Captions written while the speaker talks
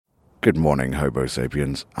Good morning, Homo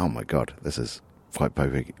sapiens. Oh my god, this is quite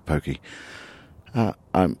pokey.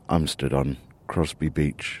 I'm stood on Crosby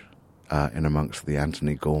Beach in amongst the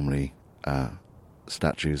Anthony Gormley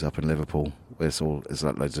statues up in Liverpool. It's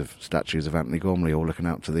like loads of statues of Anthony Gormley all looking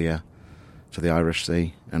out to the Irish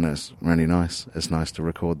Sea, and it's really nice. It's nice to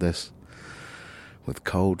record this with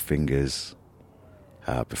cold fingers.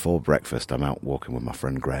 Before breakfast, I'm out walking with my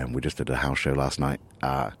friend Graham. We just did a house show last night.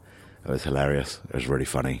 It was hilarious. It was really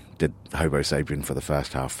funny. Did Homo Sapien for the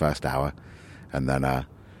first hour, and then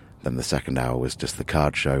the second hour was just the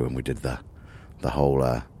card show, and we did the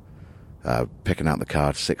whole picking out the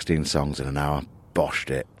cards, 16 songs in an hour. Boshed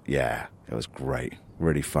it. Yeah, it was great.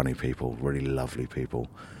 Really funny people, really lovely people,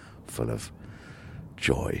 full of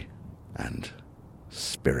joy and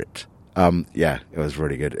spirit. Yeah, it was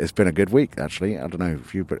really good. It's been a good week, actually. I don't know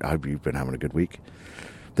if I hope you've been having a good week.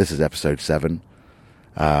 This is episode 7.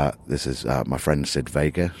 This is my friend Sid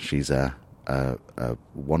Vega. She's a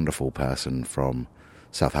wonderful person from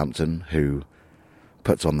Southampton who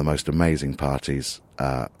puts on the most amazing parties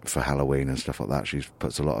for Halloween and stuff like that. She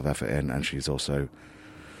puts a lot of effort in, and she's also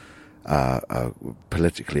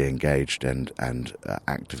politically engaged and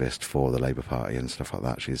activist for the Labour Party and stuff like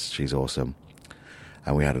that. She's awesome,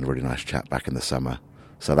 and we had a really nice chat back in the summer.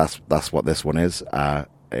 So that's what this one is. Man,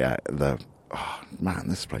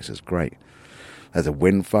 this place is great. There's a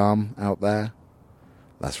wind farm out there.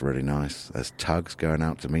 That's really nice. There's tugs going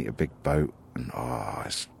out to meet a big boat. And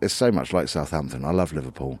it's so much like Southampton. I love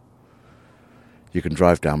Liverpool. You can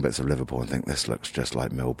drive down bits of Liverpool and think this looks just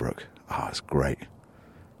like Millbrook. It's great.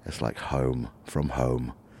 It's like home from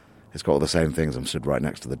home. It's got all the same things. I'm stood right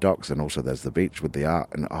next to the docks, and also there's the beach with the art.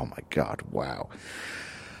 And oh my God, wow.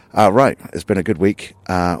 Right, it's been a good week.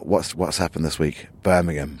 What's happened this week?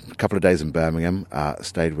 Birmingham. A couple of days in Birmingham.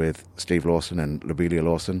 Stayed with Steve Lawson and Lobelia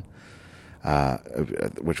Lawson,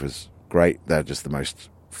 which was great. They're just the most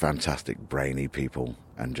fantastic, brainy people,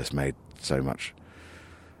 and just made so much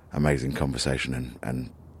amazing conversation, and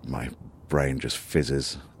my brain just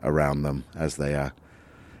fizzes around them as they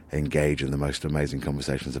engage in the most amazing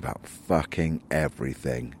conversations about fucking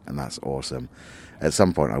everything, and that's awesome. At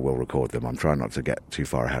some point I will record them. I'm trying not to get too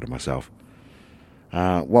far ahead of myself.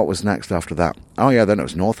 What was next after that? Oh yeah, then it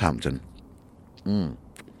was Northampton.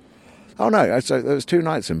 Oh no, so there was 2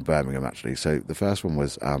 nights in Birmingham actually. So the first one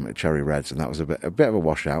was at Cherry Reds, and that was a bit of a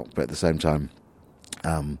washout, but at the same time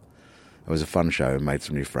it was a fun show and made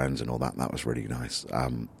some new friends and all that. That was really nice.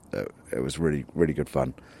 It was really, really good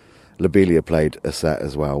fun. Lobelia played a set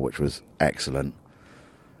as well, which was excellent.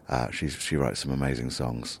 She writes some amazing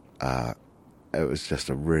songs. It was just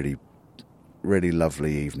a really, really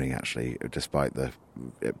lovely evening, actually, despite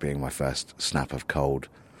it being my first snap of cold.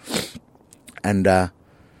 And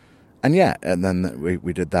yeah, and then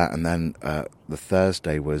we did that, and then the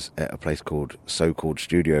Thursday was at a place called So-Called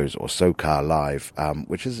Studios, or SoCar Live,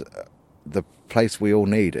 which is the place we all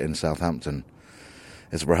need in Southampton.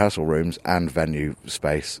 It's rehearsal rooms and venue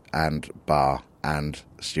space and bar and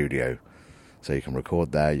studio. So you can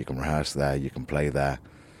record there, you can rehearse there, you can play there.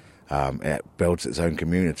 It builds its own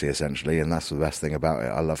community, essentially, and that's the best thing about it.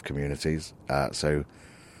 I love communities. So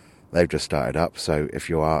they've just started up. So if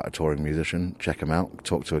you are a touring musician, check them out.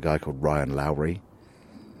 Talk to a guy called Ryan Lowry,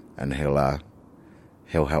 and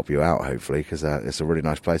he'll help you out, hopefully, because it's a really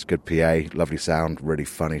nice place. Good PA, lovely sound, really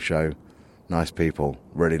funny show. Nice people,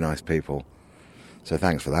 really nice people. So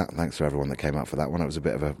thanks for that. Thanks to everyone that came out for that one. It was a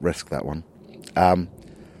bit of a risk, that one. And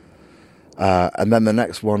then the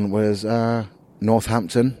next one was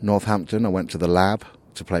Northampton. I went to the Lab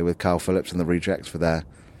to play with Carl Phillips and the Rejects for their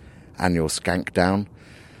annual Skank Down.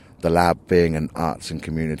 The Lab being an arts and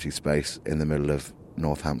community space in the middle of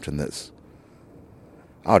Northampton that's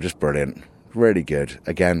just brilliant. Really good.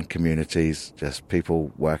 Again, communities, just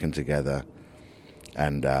people working together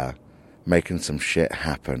and making some shit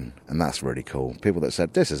happen, and that's really cool. People that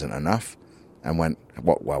said, this isn't enough, and went,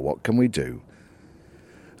 what can we do?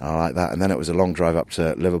 I like that. And then it was a long drive up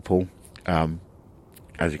to Liverpool.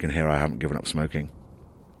 As you can hear, I haven't given up smoking.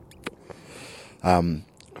 Then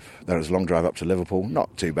it was a long drive up to Liverpool.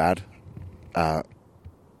 Not too bad. It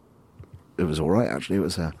was all right, actually. It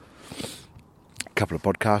was a couple of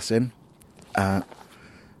podcasts in.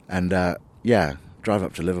 Yeah, drive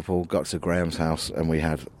up to Liverpool, got to Graham's house, and we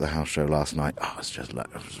had the house show last night. It was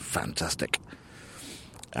fantastic.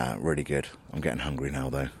 Really good. I'm getting hungry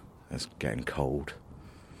now, though. It's getting cold.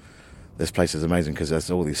 This place is amazing because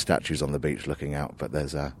there's all these statues on the beach looking out, but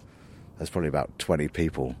there's probably about 20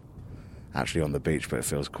 people actually on the beach, but it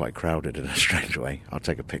feels quite crowded in a strange way. I'll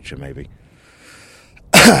take a picture, maybe.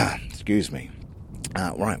 Excuse me.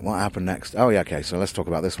 Right, what happened next? Oh, yeah, okay, so let's talk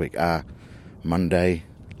about this week. Monday,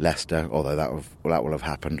 Leicester, although that will have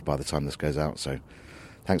happened by the time this goes out. So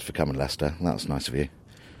thanks for coming, Leicester. That's nice of you.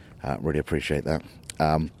 Really appreciate that.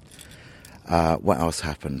 What else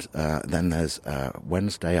happened? Then there's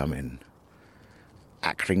Wednesday. I'm in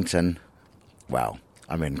Accrington. Well,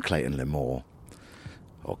 I'm in Clayton Le Moors,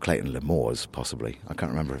 or Clayton Le Moors, possibly. I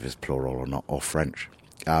can't remember if it's plural or not, or French.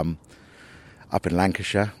 Up in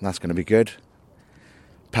Lancashire, that's going to be good.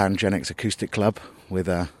 Pangenics Acoustic Club with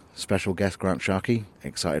a special guest, Grant Sharkey.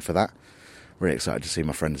 Excited for that. Really excited to see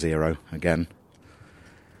my friend Zero again.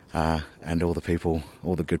 And all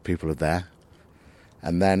the good people are there.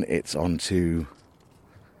 And then it's on to...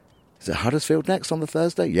 Is it Huddersfield next on the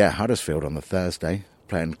Thursday? Yeah, Huddersfield on the Thursday.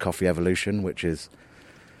 Playing Coffee Evolution, which is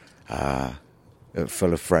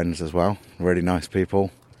full of friends as well. Really nice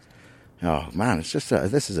people. Oh, man, it's just...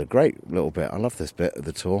 this is a great little bit. I love this bit of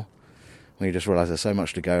the tour. When you just realise there's so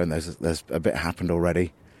much to go and there's a bit happened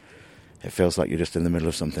already. It feels like you're just in the middle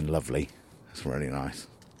of something lovely. It's really nice.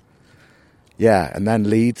 Yeah, and then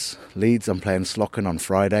Leeds. I'm playing Slocum on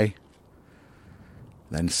Friday.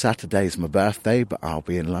 Then Saturday's my birthday, but I'll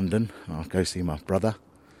be in London. I'll go see my brother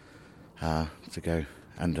to go,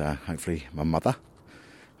 and hopefully my mother,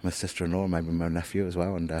 my sister-in-law, maybe my nephew as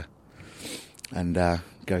well, and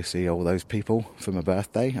go see all those people for my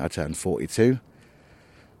birthday. I turned 42,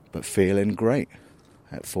 but feeling great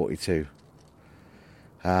at 42.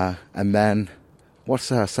 And then, what's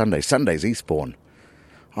Sunday? Sunday's Eastbourne.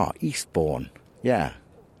 Oh, Eastbourne, yeah.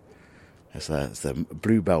 It's the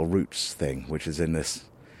Bluebell Roots thing, which is in this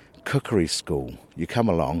cookery school. You come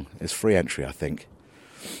along, it's free entry, I think.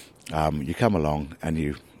 You come along and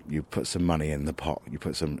you put some money in the pot, you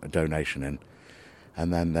put a donation in,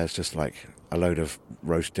 and then there's just like a load of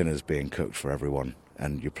roast dinners being cooked for everyone,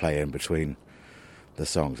 and you play in between the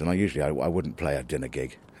songs. And I wouldn't play a dinner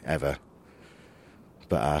gig, ever.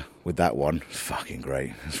 But with that one, it's fucking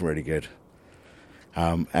great. It's really good.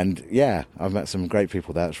 And yeah, I've met some great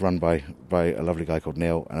people there. It's run by a lovely guy called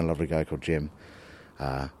Neil and a lovely guy called Jim,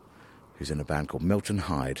 who's in a band called Milton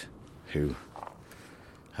Hyde, who,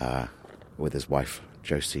 with his wife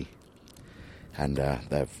Josie, and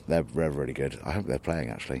they're really good. I hope they're playing.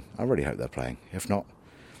 Actually, I really hope they're playing. If not,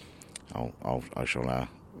 I shall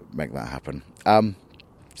make that happen.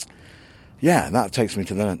 Yeah, that takes me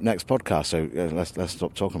to the next podcast. So let's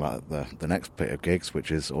stop talking about the next bit of gigs, which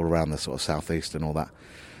is all around the sort of southeast and all that.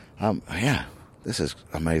 Yeah, this is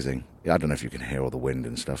amazing. I don't know if you can hear all the wind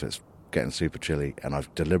and stuff. It's getting super chilly, and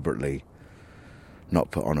I've deliberately not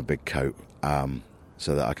put on a big coat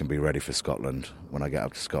so that I can be ready for Scotland when I get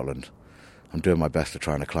up to Scotland. I'm doing my best to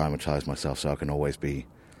try and acclimatise myself so I can always be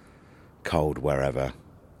cold wherever.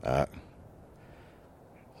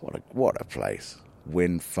 What a place.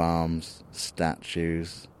 Wind farms,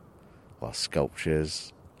 statues,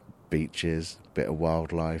 sculptures, beaches, bit of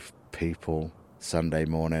wildlife, people. Sunday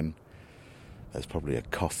morning, there's probably a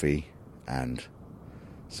coffee and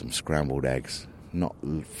some scrambled eggs not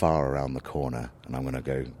far around the corner, and I'm going to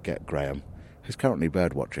go get Graham, who's currently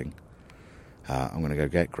bird watching. I'm going to go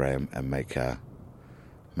get Graham and I'm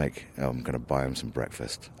going to buy him some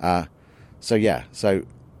breakfast. So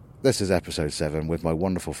this is episode 7 with my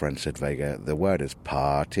wonderful friend Sid Vega. The word is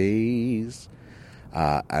parties.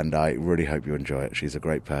 And I really hope you enjoy it. She's a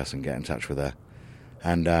great person. Get in touch with her.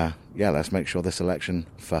 And let's make sure this election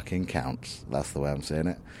fucking counts. That's the way I'm saying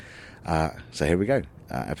it. So here we go.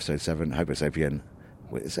 Episode 7, Homo Sapien.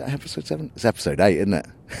 Wait, is that episode 7? It's episode 8, isn't it?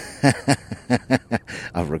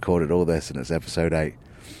 I've recorded all this and it's episode 8.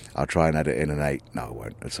 I'll try and edit in an 8. No, I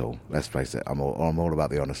won't at all. Let's face it. I'm all about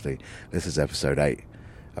the honesty. This is episode 8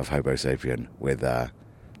 of Homo Sapien with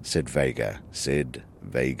Sid Vega. Sid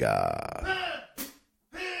Vega.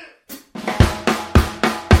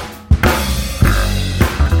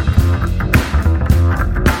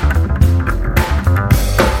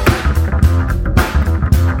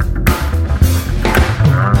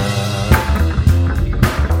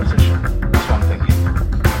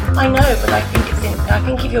 I know, but I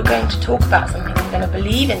think if you're going to talk about something and going to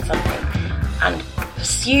believe in something and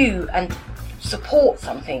pursue and support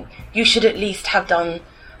something, you should at least have done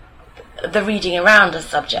the reading around a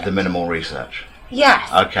subject. The minimal research. Yes.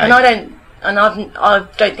 Okay. And I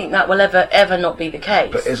don't think that will ever not be the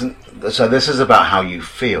case. But so this is about how you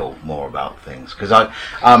feel more about things, because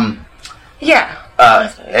yeah.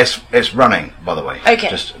 It's running, by the way. Okay.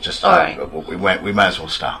 Just all right. We may as well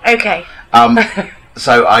start. Okay.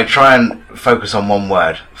 So I try and focus on one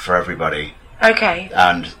word for everybody. Okay.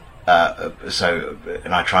 And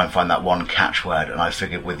I try and find that one catchword, and I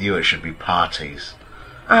figured with you it should be parties.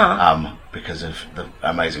 because of the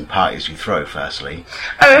amazing parties you throw, firstly.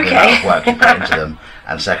 Oh, The amount okay. of work you put into them.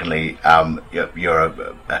 And secondly, you're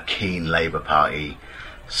a keen Labour Party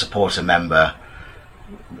supporter member,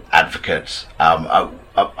 advocate.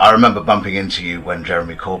 I remember bumping into you when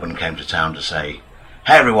Jeremy Corbyn came to town to say,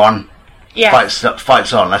 "Hey everyone, Yes.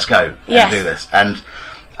 fights on, let's go and Yes. do this." And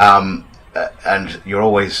you're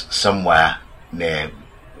always somewhere near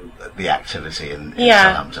the activity in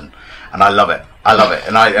Southampton, and I love it. And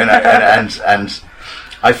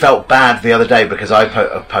I felt bad the other day because I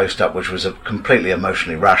put a post up which was completely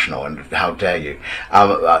emotionally rational, and how dare you,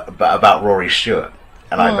 about Rory Stewart,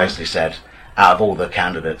 and I basically said, out of all the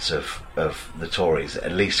candidates of the Tories,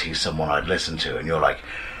 at least he's someone I'd listen to, and you're like,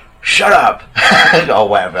 shut up, or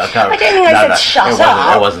whatever. I don't think I said shut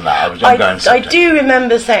up. It wasn't that. I'm going. I do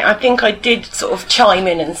remember saying, I think I did sort of chime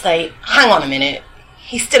in and say, hang on a minute,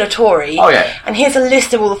 he's still a Tory. Oh, yeah. And here's a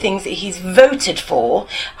list of all the things that he's voted for,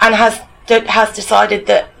 and has decided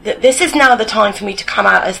that this is now the time for me to come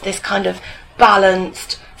out as this kind of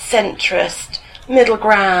balanced, centrist, middle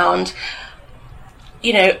ground.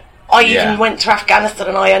 You know, I even went to Afghanistan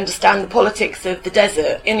and I understand the politics of the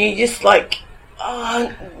desert, and you're just like,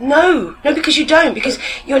 no, because you don't, because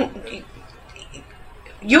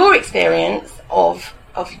your experience of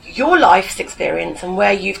your life's experience and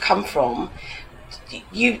where you've come from,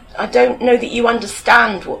 I don't know that you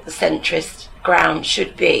understand what the centrist ground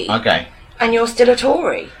should be. Okay. And you're still a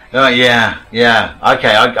Tory. Yeah.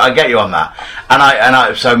 Okay, I get you on that. And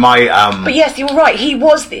I so my But yes, you're right. He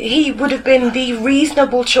would have been the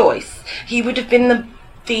reasonable choice. He would have been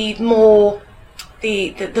the more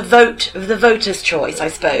the vote of the voters' choice, I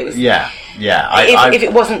suppose. Yeah. If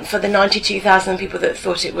it wasn't for the 92,000 people that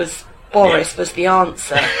thought it was Boris was the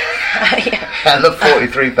answer. And the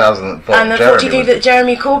 43,000 that thought and the 43 that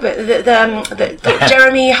Jeremy Corbyn, that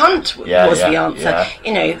Jeremy Hunt was the answer.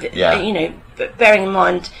 Yeah. You know, but bearing in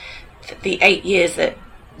mind the 8 years that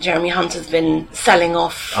Jeremy Hunt has been selling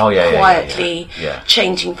off quietly,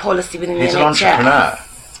 changing policy within the NHS. He's an entrepreneur.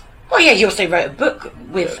 Well, yeah, he also wrote a book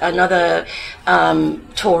with another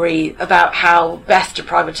Tory about how best to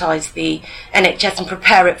privatise the NHS and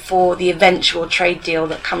prepare it for the eventual trade deal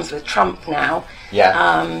that comes with Trump now. I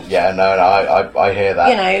hear that.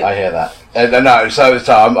 You know, I hear that.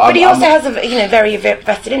 But he also has a very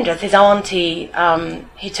vested interest. His auntie,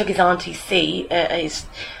 he took his auntie's seat,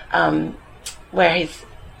 where his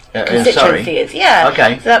constituency is. Yeah.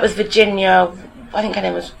 Okay. So that was Virginia. I think her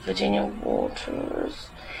name was Virginia Waters.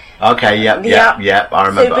 Okay, I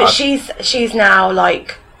remember. But she's now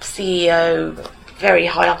like CEO, very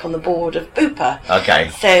high up on the board of Bupa. Okay.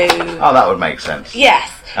 So. Oh, that would make sense.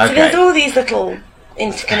 Yes. Okay. So there's all these little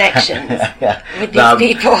interconnections with these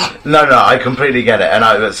people. No, I completely get it, and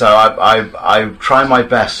I try my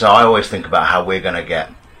best. So I always think about how we're going to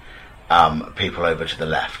get people over to the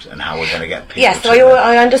left, and how we're going to get people. Yes, so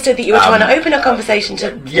I understood that you were trying to open a conversation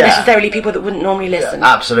to necessarily people that wouldn't normally listen.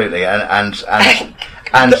 Absolutely, and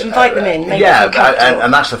invite them in.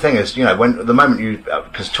 And that's the thing is, when the moment you,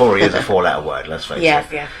 because Tory is a four-letter word, let's face it. Yes.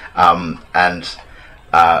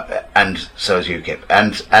 And so is UKIP,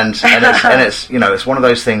 and it's it's one of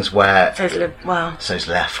those things where so's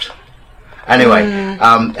left. Anyway,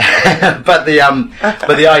 but the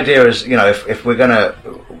idea is, if we're going to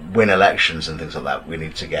win elections and things like that, we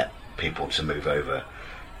need to get people to move over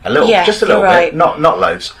a little, just a little bit, not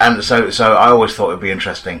loads. And so I always thought it would be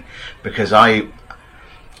interesting, because I'm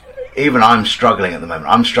struggling at the moment.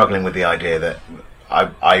 I'm struggling with the idea that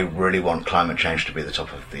I really want climate change to be the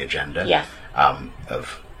top of the agenda. Yes.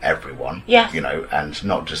 Of everyone. Yes. And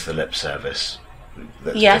not just the lip service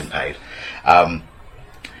that's yes. been paid. And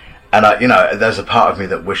there's a part of me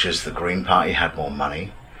that wishes the Green Party had more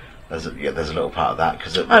money. There's a little part of that,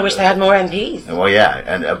 because I wish they had more MPs. Well,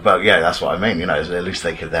 yeah, but that's what I mean. At least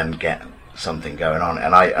they could then get something going on.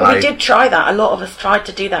 We did try that. A lot of us tried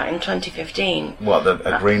to do that in 2015. What,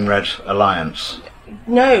 a Green-Red alliance?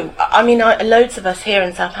 No, I mean, loads of us here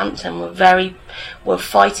in Southampton were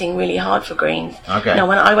fighting really hard for Greens. Okay.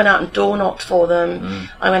 When I went out and door knocked for them,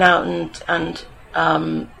 I went out and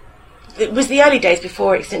it was the early days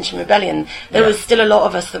before Extinction Rebellion. There was still a lot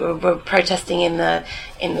of us that were protesting in the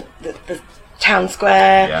town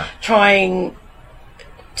square, trying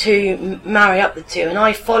to marry up the two, and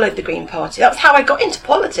I followed the Green Party. That's how I got into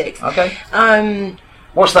politics. Okay.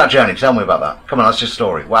 What's that journey? Tell me about that. Come on, that's your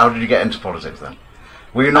story. Well, how did you get into politics then?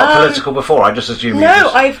 Were you not political before? I just assumed.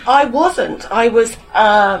 No, I wasn't. I was.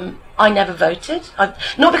 I never voted.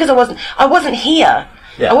 Not because I wasn't here.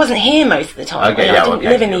 Yeah. I wasn't here most of the time. Okay, I didn't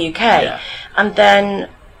live in the UK. Yeah. And then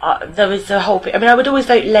there was a whole. I would always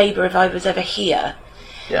vote Labour if I was ever here.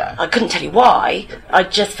 Yeah. I couldn't tell you why. I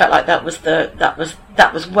just felt like that was where. Was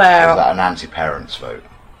that an anti-parents vote?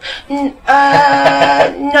 No,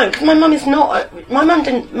 because my mum is not. My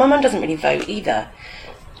mum doesn't really vote either.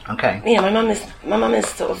 Okay. You know, my mum is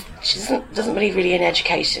sort of. She doesn't believe really in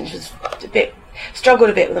education. She was struggled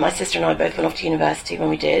a bit with it. My sister and I both went off to university when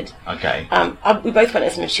we did. Okay. We both went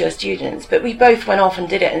as mature students, but we both went off and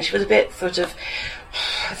did it, and she was a bit sort of.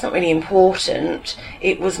 It's not really important.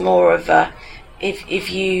 It was more of a, if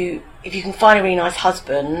you can find a really nice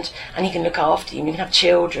husband and he can look after you and you can have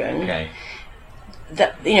children. Okay.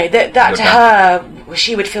 That to her,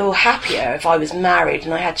 she would feel happier if I was married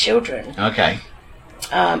and I had children. Okay.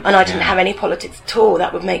 And I didn't have any politics at all.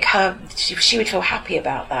 That would make her. She would feel happy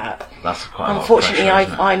about that. That's quite. Unfortunately,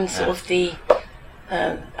 I'm sort of the.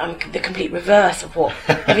 I'm the complete reverse of what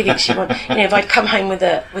everything she wants. You know, if I'd come home with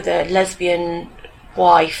a lesbian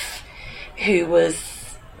wife who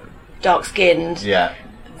was dark skinned. Yeah.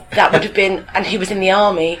 That would have been, and he was in the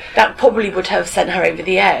army, that probably would have sent her over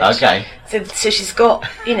the edge. Okay. So she's got,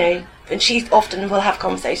 you know, and she often will have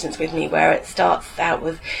conversations with me where it starts out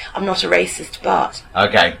with, I'm not a racist, but.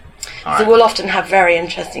 Okay. All so right. we'll often have very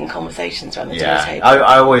interesting conversations around the dinner table.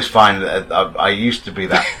 I always find that I used to be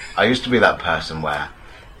that person where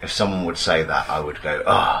if someone would say that, I would go,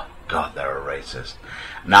 oh, God, they're a racist.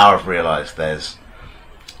 Now I've realised there's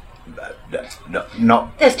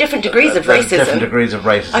there's different degrees of racism. Different degrees of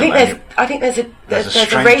racism. I think there's a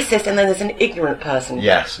racist and then there's an ignorant person.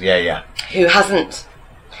 Yes, yeah. Who hasn't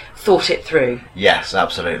thought it through. Yes,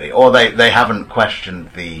 absolutely. Or they haven't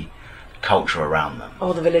questioned the culture around them.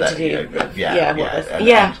 Or the validity of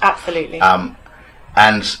absolutely.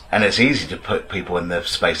 And it's easy to put people in the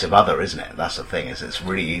space of other, isn't it? That's the thing. It's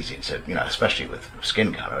really easy to, you know, especially with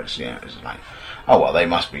skin colour. It's, you know, it's like, oh well, they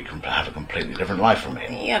must have a completely different life from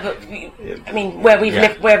me. Yeah, but I mean, where we've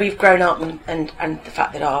lived, where we've grown up, and the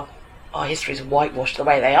fact that our histories are whitewashed the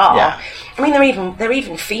way they are. Yeah. I mean, they're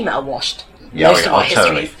even female washed. Yeah, most of our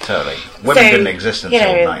histories. Totally. Women didn't exist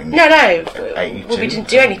until 1982. Well, we didn't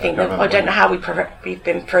do anything. I don't know how we've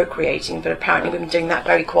been procreating, but apparently we've been doing that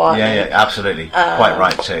very quietly. Yeah, absolutely. Quite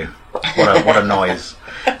right too. What a noise.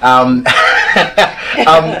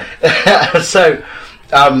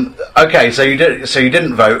 Okay, so you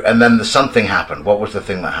didn't vote, and then something happened. What was the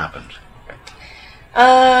thing that happened?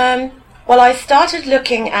 Well, I started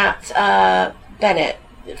looking at Bennett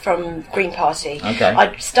from Green Party. Okay.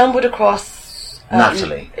 I stumbled across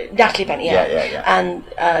Natalie Bennett, yeah. and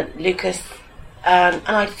Lucas, and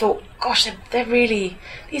I thought, gosh, they're really,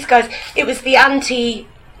 these guys. It was the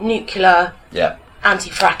anti-nuclear,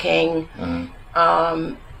 anti-fracking,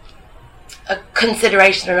 a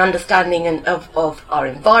consideration and understanding of our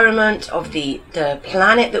environment, of the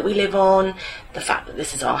planet that we live on, the fact that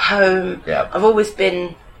this is our home. Yeah. I've always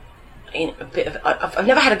been a bit of. I've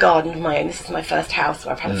never had a garden of my own. This is my first house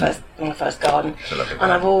where I've had my first garden,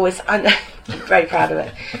 and I'm very proud of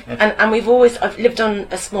it. and I've lived on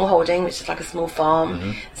a small holding, which is like a small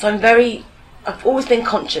farm. So I've always been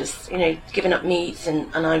conscious, you know, giving up meat,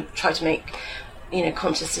 and I try to make, you know,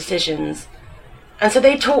 conscious decisions. And so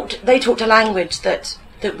they talked a language that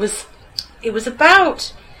was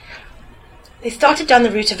about. They started down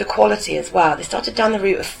the route of equality as well. They started down the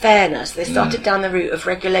route of fairness. They started down the route of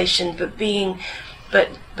regulation, but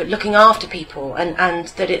looking after people, and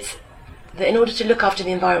that in order to look after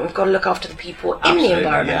the environment, we've got to look after the people in the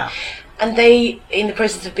environment. Yeah. And they, in the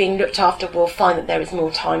process of being looked after, will find that there is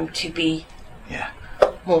more time to be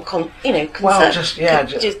more just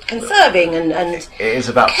conserving and it is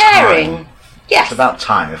about caring. Time. Yes. It's about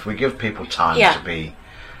time. If we give people time to be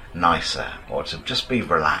nicer or to just be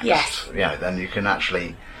relaxed, then you can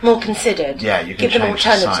actually more considered. Yeah, you can give them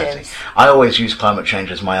change alternatives. Society. I always use climate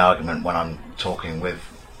change as my argument when I'm talking with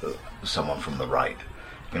someone from the right,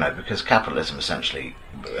 you know, because capitalism essentially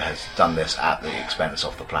has done this at the expense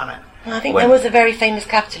of the planet. Well, I think there was a very famous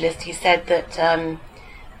capitalist who said that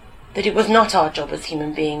that it was not our job as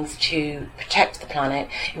human beings to protect the planet.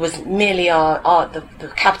 It was merely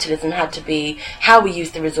the capitalism had to be how we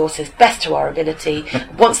use the resources best to our ability.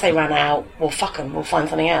 Once they ran out, well, fuck them, we'll find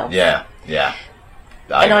something else. Yeah.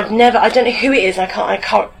 And I don't know who it is. I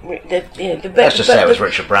can't. Let's just say it was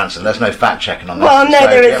Richard Branson. There's no fact checking on that. Well, no,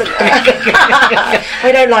 there isn't.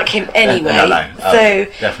 I don't like him anyway. No. So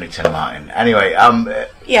definitely Tim Martin. Anyway,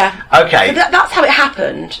 yeah. Okay. So that's how it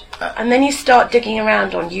happened. And then you start digging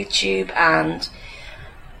around on YouTube, and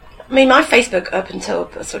I mean, my Facebook up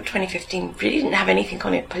until sort of 2015 really didn't have anything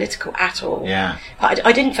on it political at all. Yeah.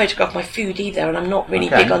 I didn't photograph my food either, and I'm not really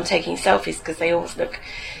big on taking selfies because they always look,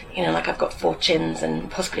 you know, like I've got 4 chins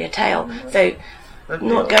and possibly a tail. So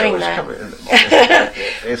not going there.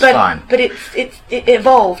 It's fine. But it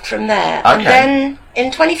evolved from there. Okay. And then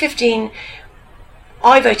in 2015,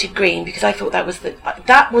 I voted Green because I thought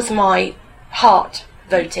that was my heart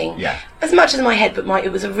voting. Yeah. As much as my head, but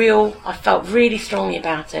it was I felt really strongly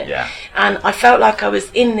about it. Yeah. And I felt like I was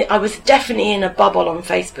definitely in a bubble on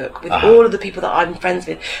Facebook with all of the people that I'm friends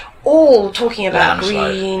with, all talking about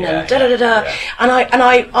Green and da-da-da-da. Yeah. And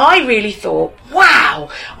I really thought, wow,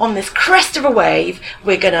 on this crest of a wave,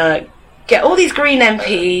 we're going to get all these Green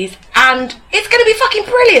MPs and it's going to be fucking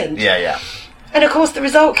brilliant. Yeah, yeah. And of course the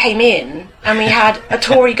result came in and we had a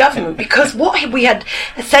Tory government because what we had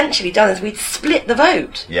essentially done is we'd split the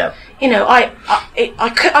vote. Yeah. You know, I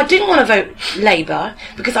didn't want to vote Labour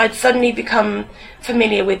because I'd suddenly become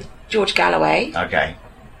familiar with George Galloway. Okay.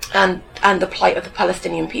 And the plight of the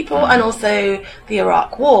Palestinian people and also the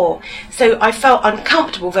Iraq War. So I felt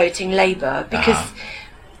uncomfortable voting Labour because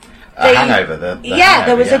a hangover.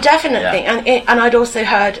 There was a definite thing. And I'd also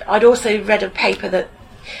read a paper that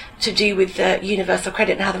to do with the universal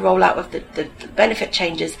credit and how the rollout of the benefit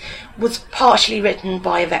changes was partially written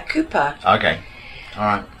by Yvette Cooper. Okay. All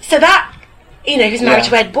right. So that, who's married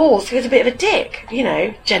to Ed Balls, who was a bit of a dick,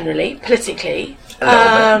 generally, politically.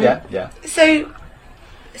 A little bit, yeah.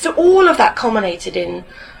 So all of that culminated in,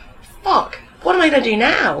 fuck, what am I going to do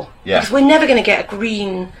now? Yeah. Because we're never going to get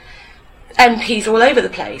Green MPs all over the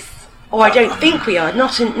place. Or I don't think we are.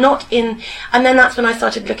 Not in. And then that's when I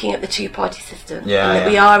started looking at the two-party system. Yeah, and that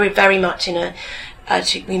we are very much in a.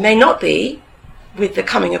 We may not be with the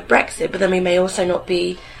coming of Brexit, but then we may also not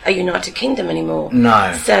be a United Kingdom anymore.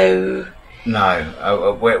 No. So.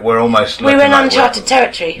 No, we're almost. We're in uncharted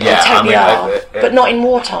territory. Yeah, totally but not in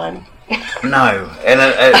wartime. No, and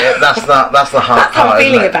that's the hard part. That's how I'm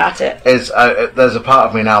feeling about it. There's a part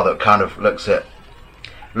of me now that kind of looks at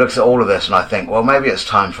all of this and I think, well, maybe it's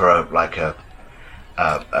time for a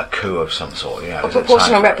coup of some sort, or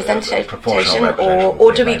proportional representation,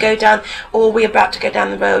 or do we go down, or we're about to go down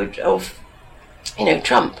the road of,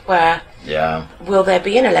 Trump, where will there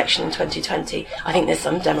be an election in 2020? I think there's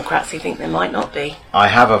some Democrats who think there might not be. I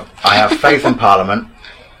have faith in Parliament.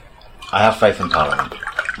 I have faith in Parliament,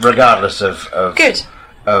 regardless of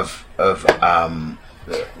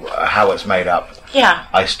how it's made up. Yeah.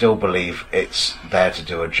 I still believe it's there to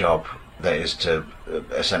do a job that is to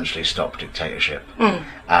essentially stop dictatorship.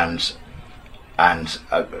 And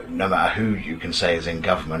no matter who you can say is in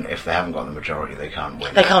government, if they haven't got the majority, they can't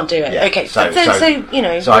win. They can't do it. Yeah. Okay. So I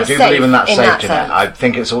do believe in that safety net. I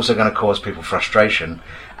think it's also going to cause people frustration.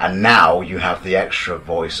 And now you have the extra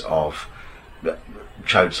voice of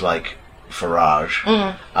chodes like Farage,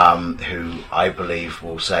 who I believe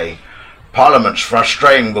will say, Parliament's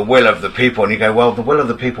frustrating the will of the people, and you go, well, the will of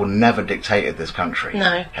the people never dictated this country.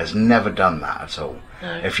 No. Has never done that at all.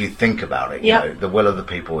 No. If you think about it, the will of the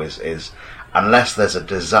people is unless there's a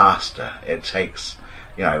disaster, it takes,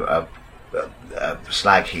 a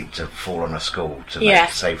slag heap to fall on a school to make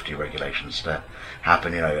safety regulations to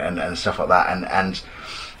happen, and stuff like that, and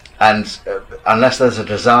unless there's a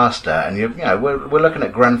disaster, and we're looking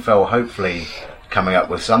at Grenfell hopefully coming up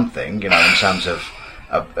with something, in terms of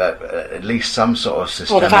at least some sort of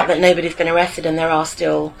system. Well, the fact that nobody's been arrested and there are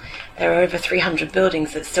over 300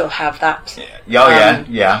 buildings that still have that. That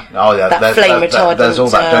flame retardant. There's all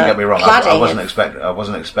that. Don't get me wrong. I wasn't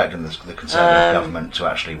expecting the Conservative government to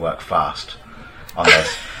actually work fast on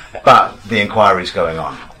this, but the inquiry's going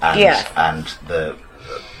on, and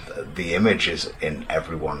the image is in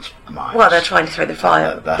everyone's mind. Well, they're trying to throw the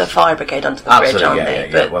fire brigade under the bridge, aren't they?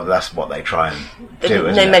 Yeah. Well, that's what they try and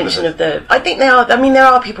do. No mention of the. I think they are. I mean, there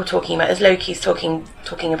are people talking about. As Loki's talking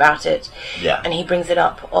about it. Yeah. And he brings it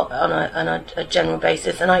up on a general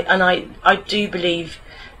basis, and I do believe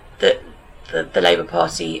that the Labour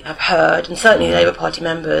Party have heard, and certainly the Labour Party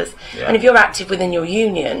members. Yeah. And if you're active within your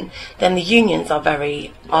union, then the unions are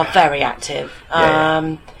very active.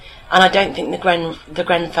 And I don't think the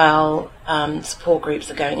Grenfell support groups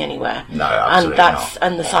are going anywhere. No, absolutely not.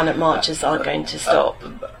 And the silent marches aren't going to stop.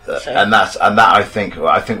 And that I think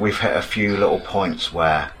we've hit a few little points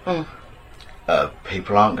where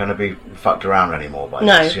people aren't going to be fucked around anymore by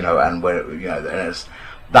this, and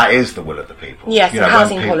that is the will of the people. Yes, the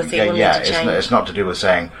housing policy will need to change. It's not to do with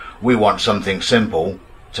saying we want something simple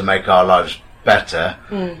to make our lives better,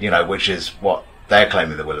 which is what they're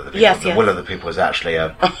claiming the will of the people. The will of the people is actually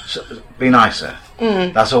be nicer.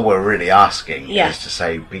 That's all we're really asking, is to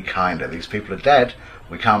say, be kinder. These people are dead.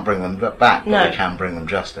 We can't bring them back, but we can bring them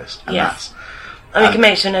justice. And we can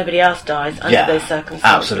make sure nobody else dies under those circumstances.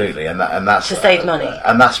 Absolutely, and that's to save money.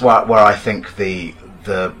 And that's where I think the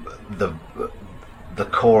the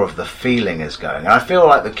core of the feeling is going. And I feel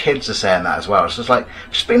like the kids are saying that as well. It's just like,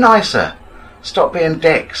 just be nicer, stop being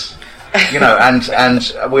dicks.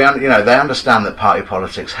 And we, they understand that party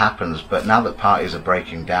politics happens, but now that parties are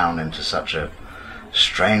breaking down into such a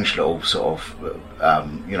strange little sort of,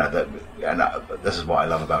 this is what I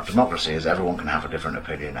love about democracy, is everyone can have a different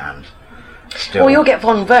opinion and still... Well, you'll get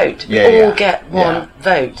one vote. We all get one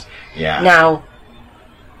vote. Yeah. Now,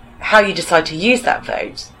 how you decide to use that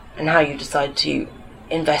vote and how you decide to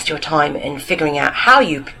invest your time in figuring out how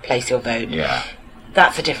you place your vote,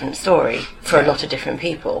 that's a different story for a lot of different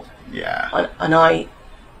people. Yeah. And I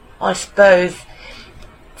suppose,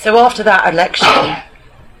 so after that election,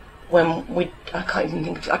 when I can't even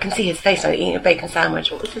think I can see his face, like eating a bacon sandwich.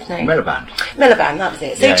 What was his name? Miliband, that was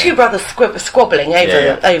it. So two brothers squabbling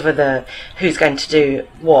over the who's going to do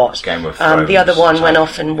what. Game of Thrones. The other one went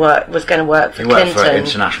off and was going to work for Clinton. He worked for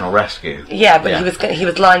International Rescue. Yeah, but he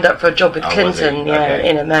was lined up for a job with Clinton,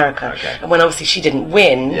 in America. Okay. And when obviously she didn't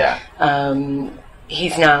win,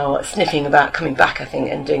 he's now sniffing about coming back, I think,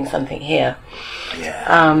 and doing something here.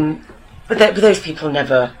 Yeah. But those people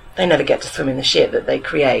never get to swim in the shit that they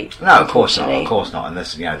create. No, of course not. And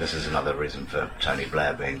this is another reason for Tony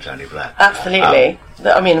Blair being Tony Blair. Absolutely.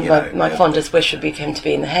 My fondest wish would be for him to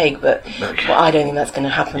be in The Hague, but I don't think that's going to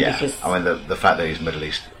happen because... I mean, the fact that he's Middle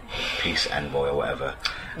East peace envoy or whatever.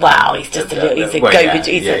 Wow, he's just he's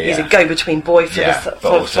a go-between boy for the... But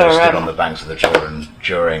also stood on the banks of the Jordan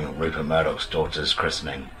during Rupert Murdoch's daughter's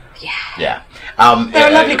christening. Yeah. They're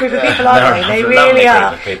a lovely group of people, aren't they? They really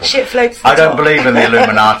are. Shit floats to the I don't top. believe in the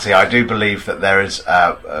Illuminati. I do believe that there is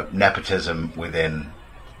nepotism within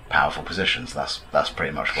powerful positions. That's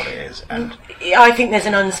pretty much what it is. And I think there's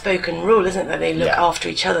an unspoken rule, isn't there? They look after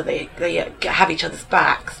each other. They have each other's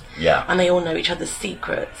backs. Yeah. And they all know each other's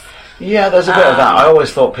secrets. Yeah, there's a bit of that. I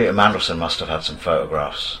always thought Peter Mandelson must have had some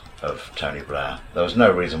photographs of Tony Blair. There was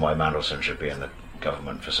no reason why Mandelson should be in the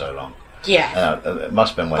government for so long. Yeah, it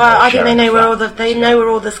must have been when. Well, I think they know where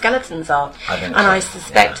all the skeletons are, I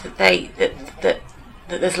suspect that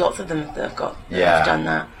there's lots of them that have done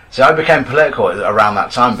that. So I became political around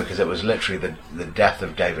that time because it was literally the death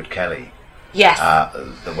of David Kelly. Yes,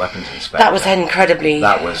 the weapons inspector. That was incredibly.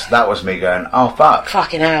 That was me going, oh fuck,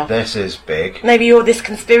 fucking hell, this is big. Maybe all this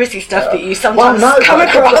conspiracy stuff that you sometimes come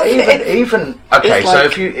across. Even okay, so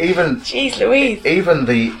if you jeez Louise, even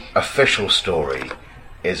the official story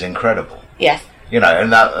is incredible. Yes.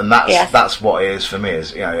 And that's what it is for me.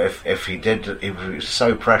 Is if he was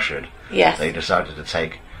so pressured. Yes. That he decided to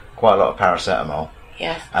take quite a lot of paracetamol.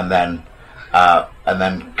 Yes. And then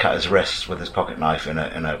cut his wrists with his pocket knife in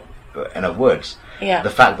a woods. Yeah.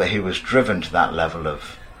 The fact that he was driven to that level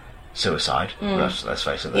of suicide. Let's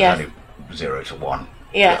face it. There's only 0 to 1.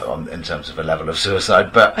 Yeah. In terms of a level of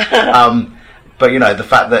suicide, but the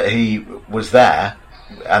fact that he was there.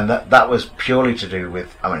 And that was purely to do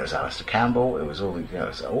with, it was Alistair Campbell, it was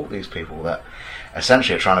all these people that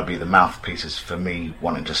essentially are trying to be the mouthpieces for me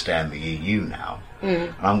wanting to stay in the EU now.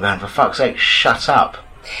 And I'm going, for fuck's sake, shut up.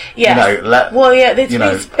 Yeah.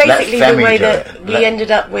 It's basically the way that we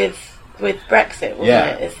ended up with Brexit,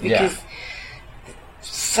 wasn't it? It's because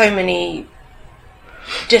so many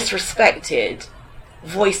disrespected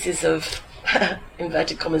voices of,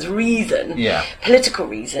 inverted commas, reason, political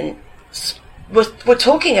reason, we're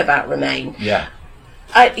talking about Remain. Yeah.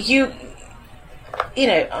 But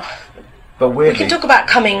weirdly, we can talk about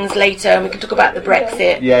Cummings later, and we can talk about the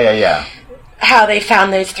Brexit. Yeah. How they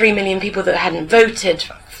found those 3 million people that hadn't voted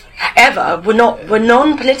ever were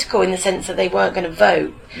non-political in the sense that they weren't going to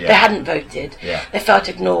vote. Yeah. They hadn't voted. Yeah. They felt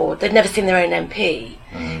ignored. They'd never seen their own MP.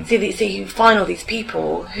 Mm. So you find all these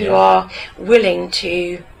people who are willing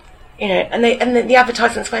to. And the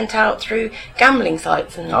advertisements went out through gambling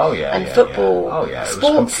sites and football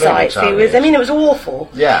sports sites. It was awful.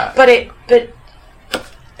 Yeah.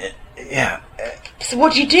 So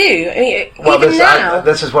what do you do?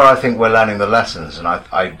 This is where I think we're learning the lessons, and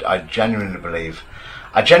I genuinely believe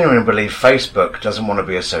Facebook doesn't want to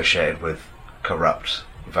be associated with corrupt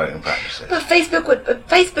voting practices. But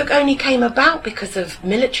Facebook only came about because of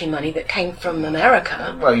military money that came from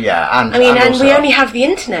America. Well, yeah, and we only have the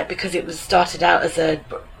internet because it was started out as a.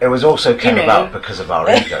 But it was also came about because of our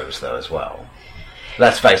egos, though, as well.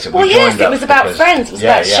 Let's face it. It was about friends. It was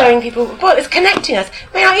about showing people. Well, it's connecting us.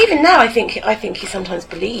 Even now, I think he sometimes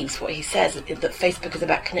believes what he says, that Facebook is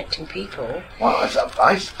about connecting people. Well,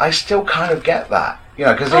 I still kind of get that.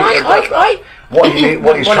 Because what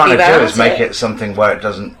he's trying to do is make it something where it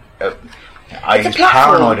doesn't. He's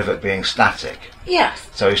paranoid of it being static. Yes.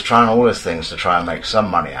 So he's trying all his things to try and make some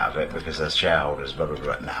money out of it because there's shareholders, blah blah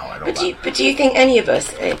blah. Now, but do you think any of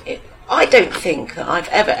us? I don't think that I've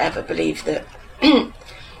ever believed that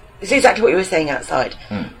it's exactly what you were saying outside.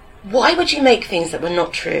 Why would you make things that were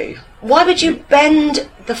not true? Why would you bend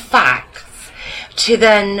the facts to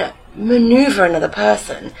then maneuver another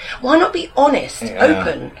person? Why not be honest,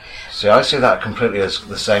 open? See, I see that completely as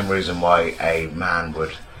the same reason why a man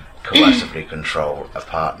would coercively control a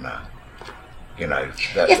partner. You know, and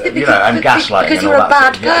gaslighting because and you're all a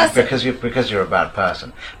that. bad person. Because you're a bad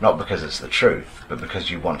person, not because it's the truth, but because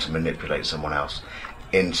you want to manipulate someone else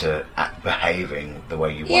into behaving the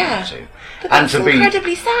way you want them to. But that's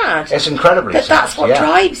incredibly sad. It's incredibly sad. But that's what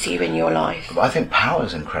drives you in your life. But I think power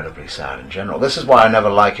is incredibly sad in general. This is why I never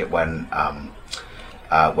like it when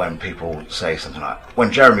people say something like,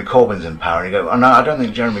 when Jeremy Corbyn's in power, and you go, oh no, I don't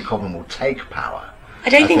think Jeremy Corbyn will take power. I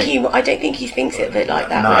don't think he thinks it a bit like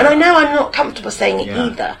that. No. And I know I'm not comfortable saying it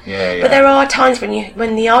either. Yeah. But there are times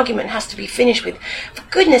when the argument has to be finished with, for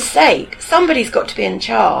goodness sake, somebody's got to be in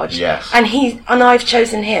charge. Yes. And I've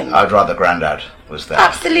chosen him. I'd rather Grandad was there.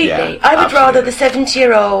 Absolutely. Yeah, I would rather the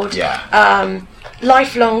 70-year-old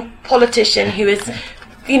lifelong politician who is,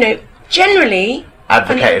 generally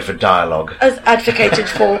advocated for dialogue. As advocated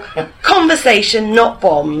for conversation, not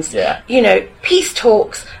bombs. Yeah. Peace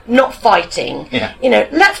talks, not fighting. Yeah.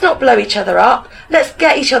 Let's not blow each other up. Let's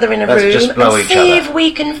get each other in a room and see if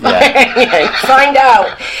we can find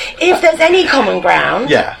out if there's any common ground.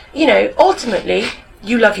 Yeah. Ultimately,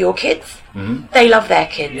 you love your kids. Mm-hmm. They love their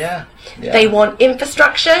kids. Yeah. They want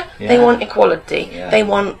infrastructure. Yeah. They want equality. Yeah. They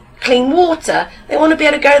want clean water. They want to be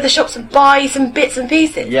able to go to the shops and buy some bits and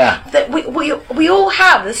pieces. Yeah. That we all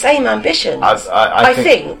have the same ambitions. I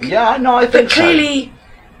think. Yeah, no, I think. But clearly,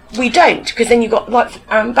 we don't, because then you've got like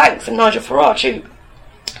Aaron Banks and Nigel Farage who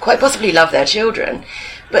quite possibly love their children,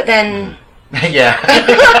 but then. Yeah.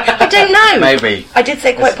 I don't know. Maybe. I did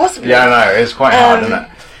say quite possibly. Yeah, no, it's quite hard, isn't it?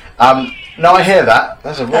 No, I hear that.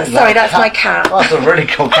 That's a really sorry, that's my cat. That's a really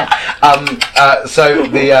cool cat. So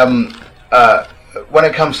the when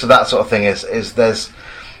it comes to that sort of thing, is there's,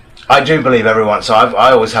 I do believe everyone. So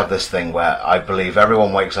I always have this thing where I believe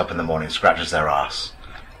everyone wakes up in the morning, scratches their ass,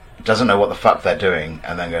 doesn't know what the fuck they're doing,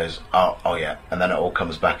 and then goes, oh yeah, and then it all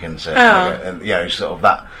comes back into sort of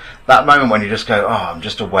that moment when you just go, oh, I'm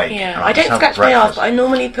just awake. Yeah, I don't scratch my ass, but I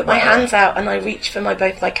normally put my hands out and I reach for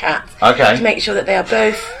both my cats to make sure that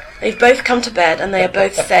they've both come to bed and they are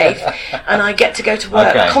both safe, and I get to go to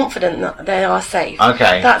work confident that they are safe.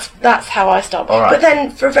 Okay. That's how I start. All right. But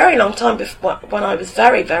then for a very long time, when I was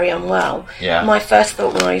very, very unwell, my first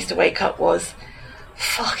thought when I used to wake up was,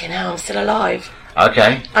 fucking hell, I'm still alive.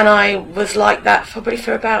 Okay. And I was like that probably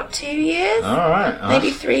for about 2 years. All right.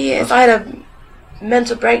 Maybe 3 years. I had a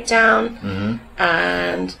mental breakdown,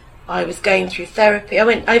 and I was going through therapy.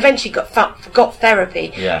 I eventually got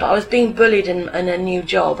therapy, but I was being bullied in a new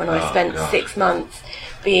job, and I spent 6 months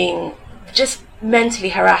being just mentally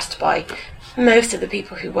harassed by most of the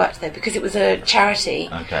people who worked there, because it was a charity.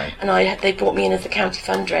 Okay. And they brought me in as a county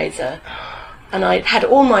fundraiser, and I had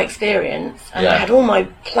all my experience and I had all my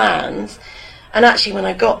plans. And actually, when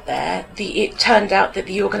I got there, it turned out that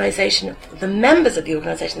the organisation, the members of the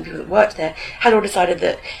organisation, the people that worked there, had all decided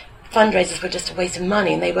that fundraisers were just a waste of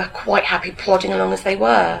money, and they were quite happy plodding along as they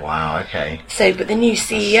were. Wow. Okay. So, but the new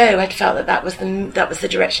CEO had felt that was the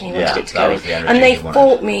direction he wanted it to go in, and they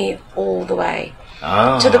fought me all the way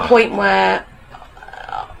to the point where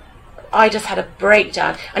I just had a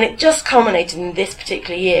breakdown, and it just culminated in this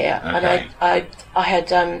particular year. Okay. And I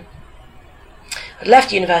had. I'd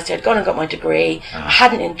left university, I'd gone and got my degree. I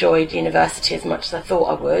hadn't enjoyed university as much as I thought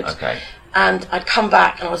I would. Okay. And I'd come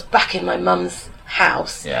back, and I was back in my mum's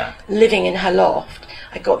house, living in her loft.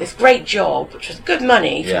 I got this great job, which was good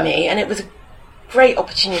money for me, and it was a great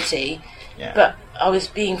opportunity, but I was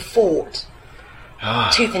being fought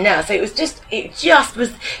tooth and nail. So it just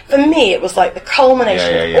was, for me, it was like the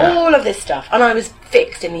culmination of all of this stuff. And I was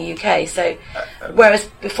fixed in the UK, so whereas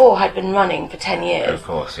before I'd been running for 10 years. Of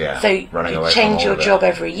course, So you change your job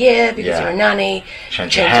every year because you're a nanny.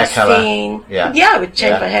 Change your hair colour. I would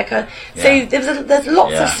change my hair colour. So there's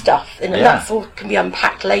lots of stuff, and that's all can be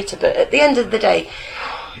unpacked later. But at the end of the day,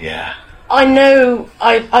 I know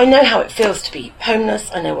how it feels to be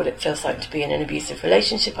homeless. I know what it feels like to be in an abusive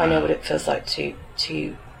relationship. I know what it feels like to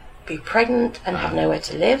be pregnant and have nowhere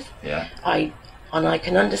to live. I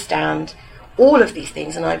can understand all of these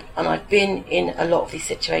things, and I've been in a lot of these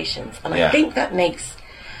situations, and I think that makes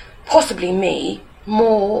possibly me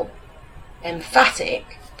more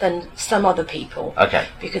emphatic than some other people. Okay.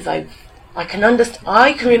 Because I can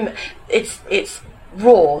understand. It's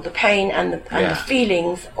raw, the pain and the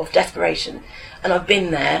feelings of desperation, and I've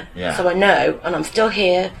been there, so I know, and I'm still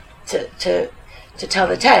here to to tell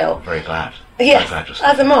the tale. I'm very glad. Yes,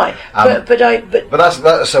 as am I. But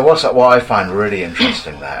that's so. What I find really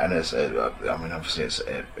interesting there, and it's, I mean, obviously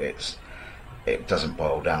it doesn't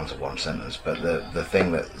boil down to one sentence, but the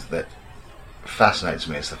thing that fascinates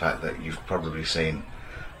me is the fact that you've probably seen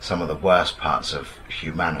some of the worst parts of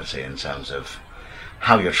humanity in terms of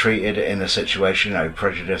how you're treated in a situation,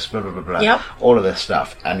 prejudice, blah blah blah blah, yep. all of this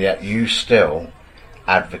stuff, and yet you still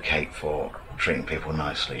advocate for treating people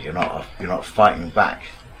nicely. You're not fighting back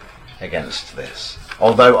against this,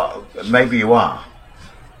 although maybe you are.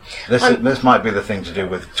 This might be the thing to do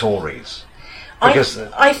with Tories, because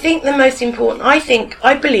I think the most important.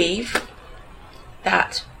 I believe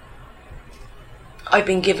that I've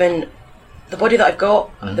been given the body that I've got,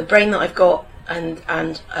 the brain that I've got,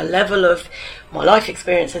 and a level of my life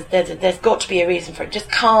experiences. There's got to be a reason for it. Just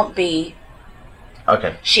can't be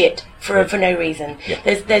shit for no reason. Yeah.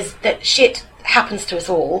 There's that shit happens to us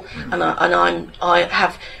all, and I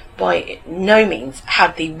have by no means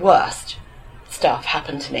had the worst stuff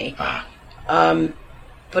happen to me.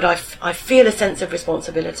 But I feel a sense of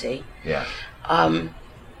responsibility. Yeah.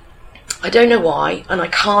 I don't know why, and I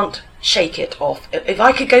can't shake it off. If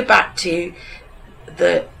I could go back to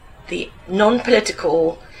the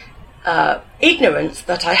non-political ignorance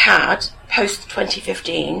that I had post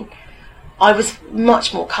 2015, I was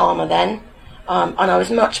much more calmer then, and I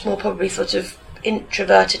was much more probably sort of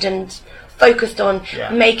introverted and focused on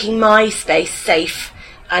making my space safe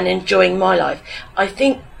and enjoying my life. I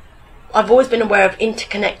think I've always been aware of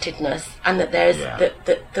interconnectedness, and that there's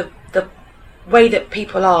the way that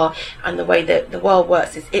people are and the way that the world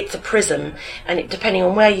works is it's a prism, and it, depending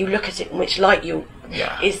on where you look at it and which light you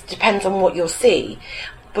depends on what you'll see.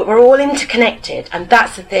 But we're all interconnected, and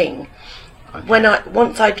that's the thing. Okay.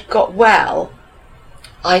 Once I'd got well,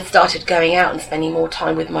 I started going out and spending more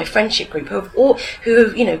time with my friendship group,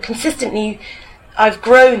 who consistently. I've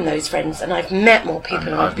grown those friends, and I've met more people,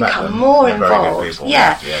 and I've become more involved.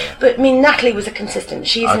 Yeah. But I mean, Natalie was a consistent.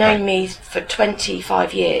 She's known me for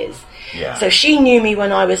 25 years. Yeah. So she knew me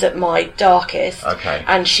when I was at my darkest. Okay.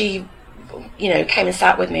 And she, came and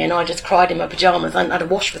sat with me, and I just cried in my pajamas. I had a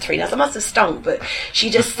wash for 3 days. I must have stunk, but she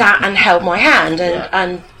just sat and held my hand,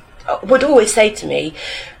 and would always say to me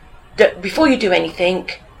that before you do anything,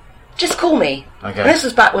 just call me. Okay. And this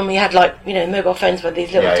was back when we had mobile phones with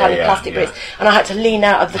these little tiny plastic bricks, and I had to lean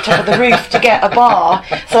out of the top of the roof to get a bar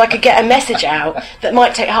so I could get a message out that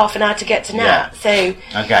might take half an hour to get to Nat. So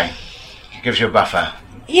she gives you a buffer.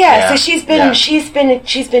 So she's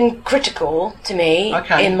been critical to me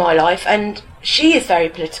in my life, and she is very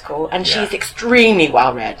political, and she's extremely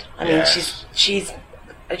well read. I mean, she's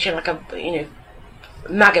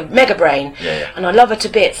like a mega brain, and I love her to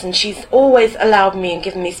bits, and she's always allowed me and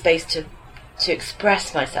given me space to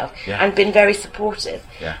express myself, and been very supportive,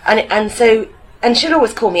 and she'll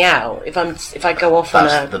always call me out if I go off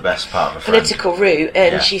on the best part of a political route,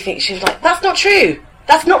 and she was like, that's not true,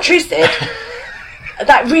 Sid.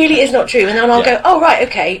 That really is not true. And then I'll go, oh right,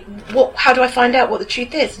 okay, how do I find out what the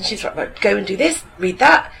truth is? And she's like, right, go and do this, read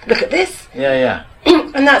that, look at this.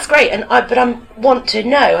 And that's great, but I want to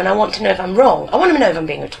know, and I want to know if I'm wrong. I want to know if I'm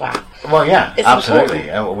being a twat. Well, yeah, it's absolutely.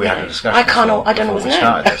 We had a discussion. I don't always know.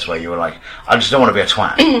 Started this, where you were like, I just don't want to be a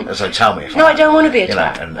twat. So tell me. I don't want to be a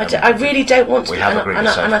twat. I really don't want to. We have agreed, and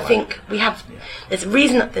I think we have. There's a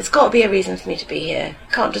reason. There's got to be a reason for me to be here.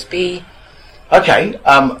 It can't just be. Okay.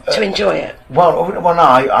 To enjoy it. Well, no,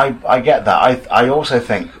 I get that. I also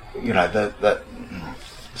think that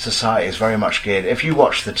society is very much geared. If you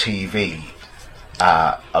watch the TV.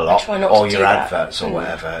 A lot, or your adverts or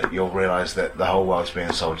whatever, you'll realise that the whole world's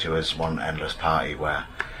being sold to you as one endless party where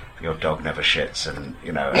your dog never shits, and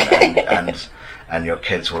and your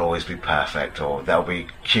kids will always be perfect, or they'll be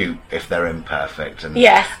cute if they're imperfect, and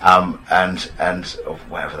and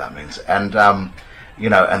whatever that means, and and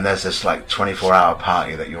there's this like 24-hour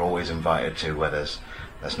party that you're always invited to, where there's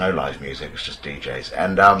no live music, it's just DJs,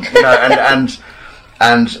 and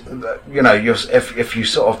if you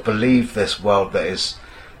sort of believe this world that is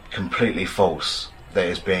completely false, that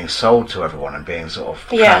is being sold to everyone and being sort of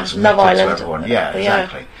transmitted to everyone. Yeah,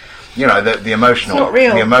 exactly. The emotional,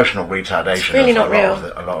 the emotional retardation. It's really not real.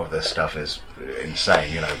 A lot of this stuff is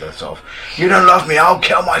insane. The sort of, you don't love me, I'll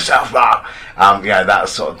kill myself.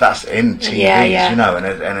 That's in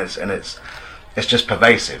TVs. And it's just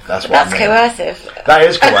pervasive. That's coercive. That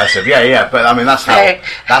is coercive. But I mean, that's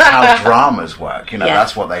how dramas work.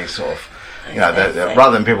 That's what they sort of.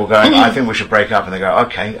 Rather than people going, I think we should break up, and they go,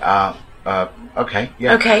 okay, I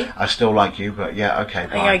still like you, but okay,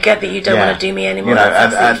 bye. I get that you don't want to do me anymore.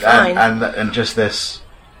 And just this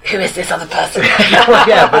who is this other person? Well,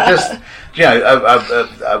 yeah, but just, you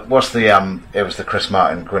know, what's the, it was the Chris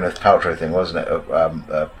Martin, Gwyneth Paltrow thing, wasn't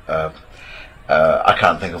it? I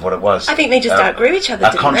can't think of what it was. I think they just outgrew each other,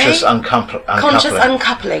 didn't conscious they? Conscious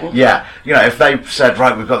uncoupling. Yeah. You know, if they said,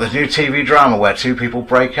 right, we've got this new TV drama where two people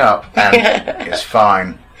break up and it's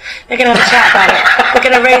fine. They're going to have a chat about it.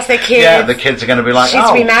 They're going to raise their kids. Yeah, the kids are going to be like,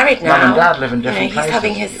 she's remarried now. Mum and Dad live in different places. He's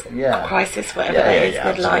having his crisis, whatever it is,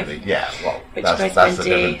 midlife. Absolutely. Yeah, well, that's a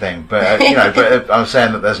different thing. But, you know, I'm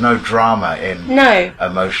saying that there's no drama in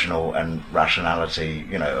emotional and rationality,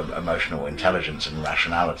 you know, emotional intelligence and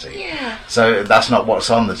rationality. Yeah. So that's not what's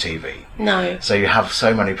on the TV. No. So you have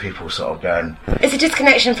so many people sort of going... It's a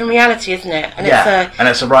disconnection from reality, isn't it? And and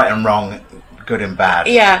it's a right and wrong, good and bad.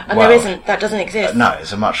 Yeah, and there isn't. That doesn't exist. No,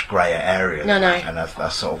 it's a much greyer area. No. And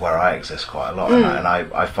that's sort of where I exist quite a lot. And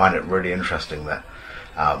I find it really interesting that...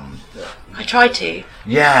 I try to.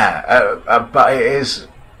 Yeah, but it is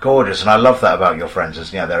gorgeous. And I love that about your friends.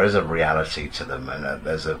 Is, you know, there is a reality to them.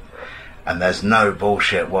 And there's no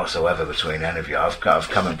bullshit whatsoever between any of you. I've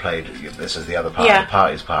come and played... This is the other part. The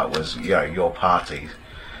parties part was, you know, your party.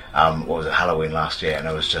 What was it, Halloween last year? And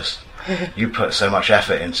it was just... you put so much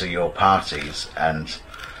effort into your parties, and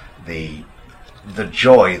the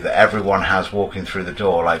joy that everyone has walking through the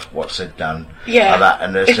door, like what Sid done, like that,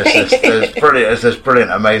 and there's just there's brilliant,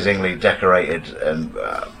 amazingly decorated, and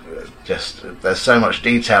there's so much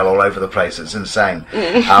detail all over the place. It's insane,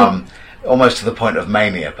 almost to the point of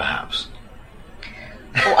mania, perhaps.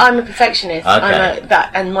 Well, I'm a perfectionist. Okay.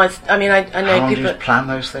 I know How long people. do you plan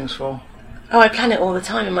those things for? Oh, I plan it all the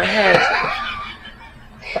time in my head.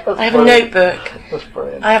 I have a notebook,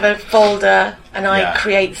 I have a folder, and I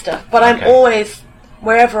create stuff. But I'm always,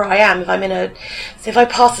 wherever I am, if I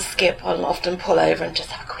pass a skip, I'll often pull over and just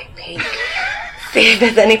have a quick peek, see if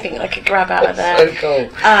there's anything I could grab out of there. So cool.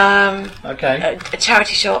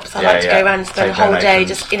 Charity shops, I like to go around and spend the whole day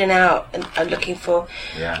just in and out and looking for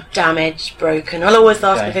damage, broken. I'll always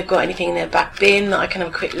ask if they've got anything in their back bin that I can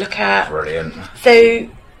have a quick look at. Brilliant. So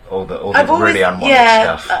all the really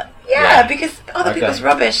unwanted stuff. Because other people's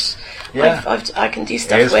rubbish, I can do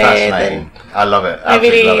stuff with. Fascinating. I love it. I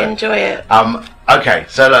really enjoy it. Okay,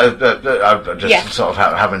 so I'm just sort of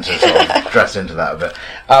having to sort of dress into that a bit.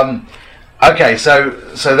 Okay, so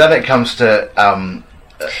then it comes to. But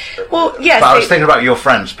I was thinking about your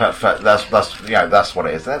friends. That's what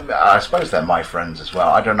it is. I suppose they're my friends as well.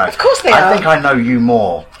 I don't know. Of course they are. I think I know you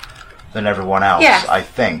more than everyone else. Yes. I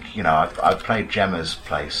think, you know, I played Gemma's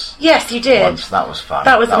place. Yes, you did. Once. That was fun.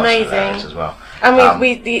 That was amazing as well. And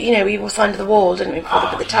we all signed to the wall, didn't we? Before they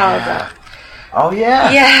put the towers up. Oh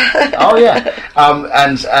yeah. Yeah. Oh yeah.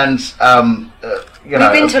 You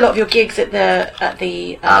know, we've been to a lot of your gigs at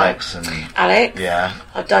the Alex. Yeah.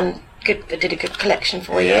 I did a good collection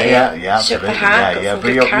for you. Yeah, absolutely.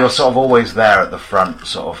 But you're sort of always there at the front,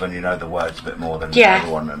 sort of, and you know the words a bit more than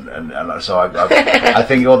everyone. And so I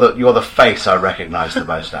think you're the face I recognise the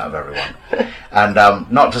most out of everyone. And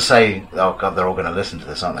not to say, oh God, they're all going to listen to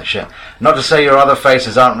this, aren't they? Shit. Not to say your other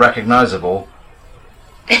faces aren't recognisable.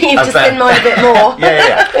 You've just been mine a bit more.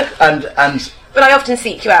 Yeah. And. But I often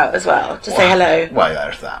seek you out as well to say hello. Well,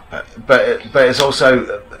 there's that. But it's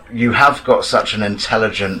also, you have got such an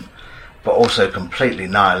intelligent, but also completely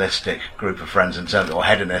nihilistic group of friends or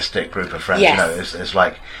hedonistic group of friends. Yes. You know, it's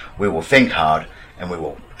like we will think hard and we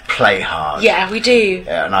will play hard. Yeah, we do.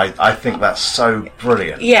 Yeah, and I think that's so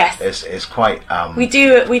brilliant. Yes. It's quite... We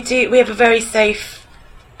do. We have a very safe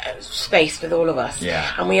space with all of us.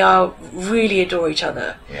 Yeah. And we really adore each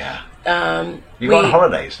other. Yeah. You go on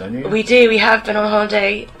holidays, don't you? We do. We have been on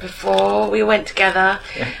holiday before. We went together.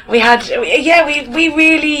 Yeah. We're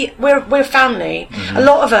family. Mm-hmm. A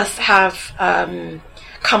lot of us have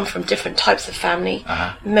come from different types of family.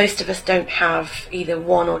 Uh-huh. Most of us don't have either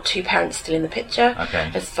one or two parents still in the picture. Okay.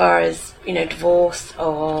 As far as, you know, divorce,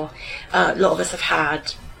 or a lot of us have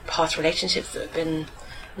had past relationships that have been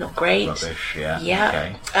not great. Rubbish, yeah.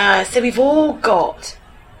 Yeah. Okay. So we've all got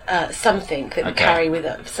something that we carry with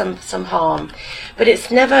us, some harm, but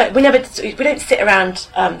it's never. We don't sit around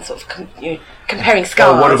sort of comparing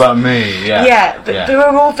scars. Oh, what about me? Yeah. Yeah, but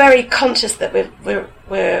we're all very conscious that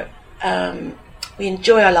we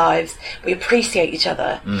enjoy our lives. We appreciate each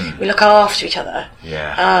other. We look after each other.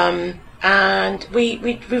 Yeah. And we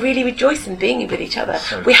really rejoice in being with each other.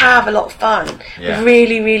 So we have a lot of fun. Yeah. We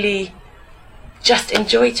really, really just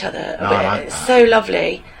enjoy each other. It's so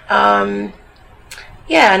lovely. And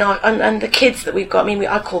the kids that we've got,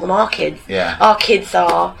 I call them our kids. Yeah. Our kids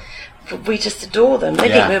we just adore them. They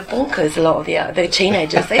think we're bonkers, a lot of the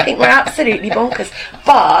teenagers. They think we're absolutely bonkers.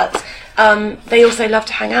 But they also love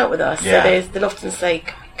to hang out with us. Yeah. So they'll often say,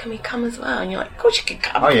 can we come as well? And you're like, of course you can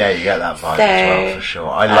come. Oh yeah, you get that vibe as well, for sure.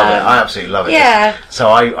 I love it. I absolutely love it. Yeah. So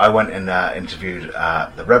I went and interviewed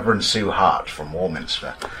the Reverend Sue Hart from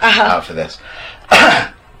Warminster for this.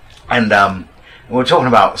 And we were talking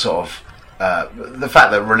about sort of the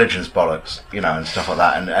fact that religion's bollocks, and stuff like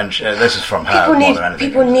that. And this is from her more than anything.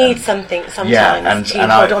 People need something sometimes to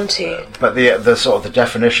hold on to. But the sort of the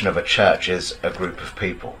definition of a church is a group of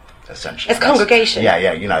people, essentially. It's congregation. Yeah,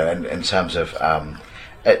 and in terms of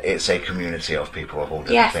it's a community of people of all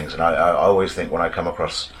different things. And I always think when I come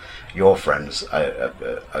across your friends,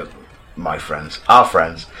 my friends, our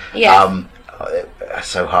friends. Yeah. It's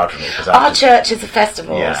so hard for me because our church is a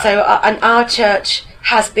festival. Yeah. So and our church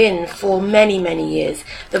has been for many, many years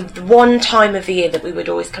the one time of the year that we would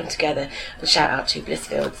always come together and shout out to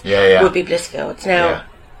Blissfields. Would be Blissfields. Now,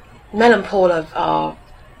 Mel and Paul are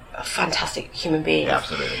fantastic human beings. Yeah,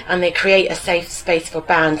 absolutely. And they create a safe space for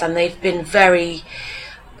bands, and they've been very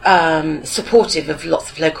supportive of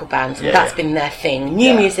lots of local bands, and that's been their thing.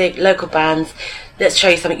 New music, local bands. Let's show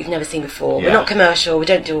you something you've never seen before. We're not commercial. We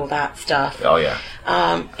don't do all that stuff. Oh yeah.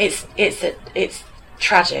 It's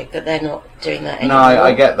tragic that they're not doing that anymore. No,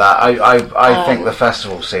 I get that. I think the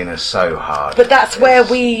festival scene is so hard. But that's where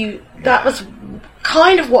that was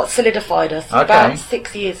kind of what solidified us about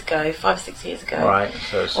 6 years ago, 5 or 6 years ago. Right.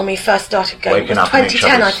 So when we first started going. It was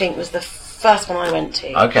 2010, I think, was the first one I went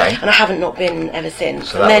to. Okay. And I haven't not been ever since.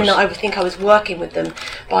 So and then I think I was working with them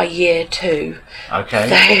by year 2.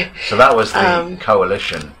 Okay. So that was the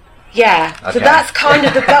coalition. Yeah. Okay. So that's kind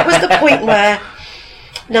of that was the point where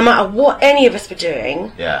no matter what any of us were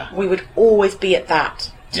doing, we would always be at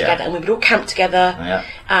that together, and we would all camp together,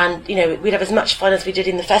 and we'd have as much fun as we did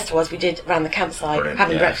in the festival as we did around the campsite,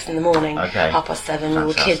 having breakfast in the morning, 7:30, all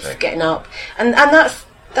the kids getting up, and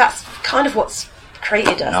that's kind of what's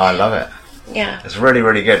created us. No, I love it. Yeah, it's really,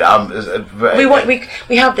 really good.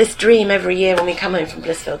 We have this dream every year when we come home from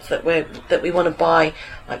Blissfields that we want to buy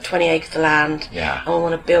like 20 acres of land, and we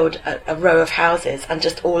want to build a row of houses and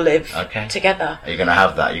just all live together. Are you going to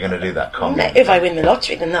have that? You're going to do that? If I win the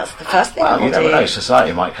lottery, then that's the first thing. Well, you never know.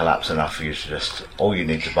 Society might collapse enough for you to just all you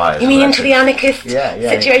need to buy is. You mean into the anarchist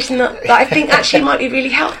situation that I think actually might be really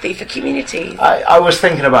healthy for communities. I was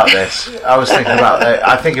thinking about this.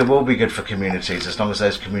 I think it will be good for communities as long as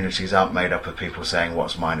those communities aren't made up of people saying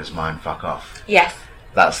what's mine is mine, fuck off. Yes.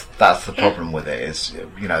 That's the problem with it is,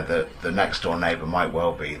 the next door neighbour might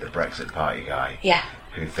well be the Brexit Party guy. Yeah.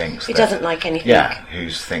 Who thinks he doesn't like anything. Yeah. Who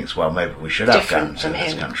thinks, well, maybe we should have guns in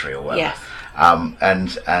this country or whatever.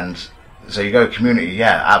 Yes. And so you go community.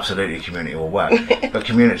 Yeah, absolutely, community will work. But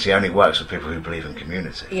community only works with people who believe in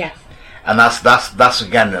community. Yes. And that's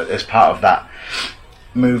again is part of that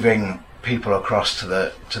moving people across to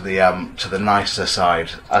the nicer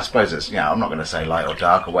side. I suppose it's I'm not going to say light or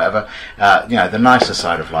dark or whatever. The nicer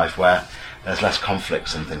side of life where there's less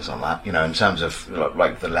conflicts and things like that. In terms of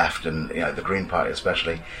like the left and the Green Party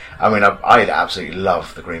especially. I mean, I absolutely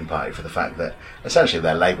love the Green Party for the fact that essentially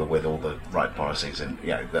they're Labour with all the right policies and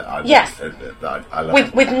that I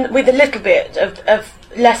love. With a little bit of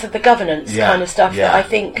less of the governance kind of stuff that I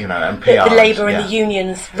think and PRs, that the Labour and the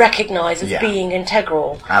unions recognise as being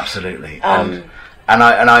integral. Absolutely. And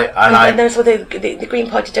there's the Green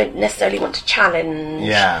Party don't necessarily want to challenge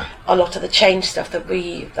a lot of the change stuff that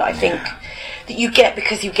I think that you get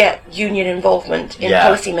because you get union involvement in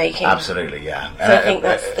policy making. Absolutely, yeah. So I think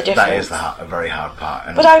that's the difference. That is a very hard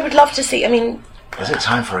part. But I would love to see. I mean, is it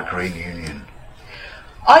time for a green union?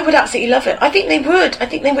 I would absolutely love it. I think they would. I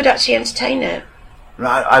think they would actually entertain it.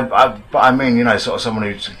 But I mean, sort of someone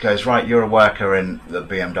who goes, right, you're a worker in the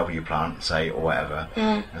BMW plant, say, or whatever,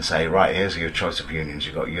 and say, right, here's your choice of unions.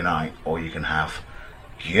 You've got Unite, or you can have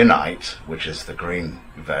Unite, which is the green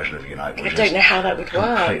version of Unite. I don't know how that would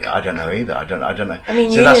work. I don't know either. I don't know. I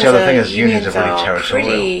mean, so that's the other thing is unions are really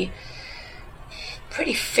territorial.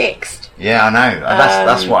 Pretty fixed. Yeah, I know.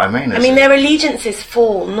 That's what I mean. I mean, their allegiances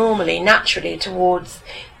fall normally, naturally, towards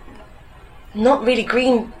not really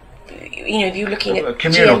green. If you're looking at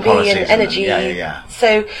communal GMB policies and energy, yeah.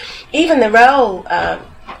 So even the rail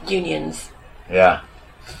unions,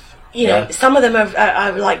 some of them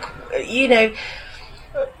are like,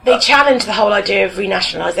 they challenge the whole idea of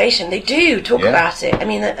renationalisation. They do talk about it. I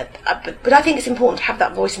mean, but I think it's important to have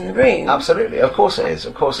that voice in the room. Absolutely, of course it is.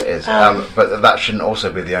 But that shouldn't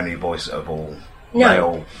also be the only voice of all.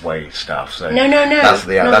 Railway stuff. So no.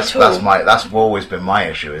 That's always been my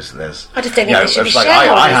issue. Is there's. I just don't think they should be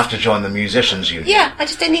shareholders. I have to join the musicians union. Yeah, I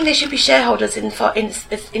just don't think they should be shareholders in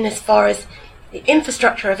as far as the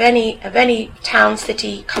infrastructure of any town,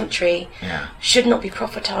 city, country should not be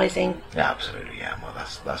profitizing. Yeah, absolutely. Yeah, well,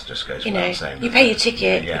 that's just goes without saying. You pay your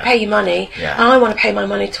ticket, you pay your money, and I want to pay my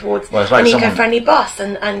money towards an eco-friendly bus,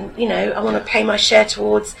 and I want to pay my share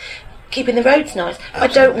towards keeping the roads nice. Absolutely. I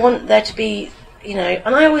don't want there to be,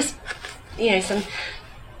 and I always, some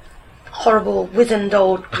horrible, wizened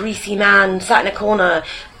old greasy man sat in a corner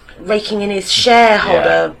raking in his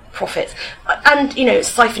shareholder profits and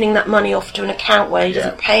siphoning that money off to an account where he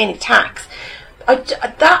doesn't pay any tax.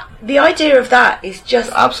 The idea of that is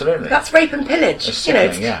just absolutely, that's rape and pillage.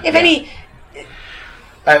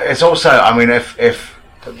 It's also, I mean, if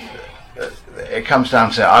it comes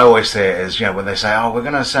down to, I always see it as, when they say, we're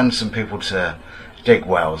going to send some people to dig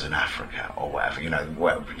wells in Africa or whatever,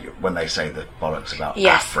 when they say the bollocks about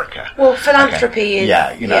Africa. Well, philanthropy is...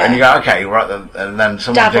 and you go, okay, right, and then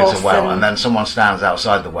someone digs a well, and then someone stands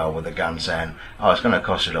outside the well with a gun saying, it's going to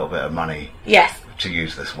cost you a little bit of money to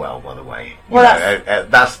use this well, by the way. Well,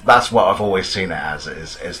 that's what I've always seen it as,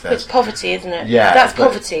 is it's poverty, isn't it? Yeah. That's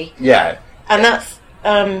poverty. Yeah. And that's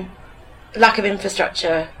lack of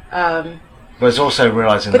infrastructure, but it's also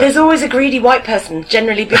realising. But there's always a greedy white person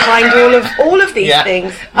generally behind all of these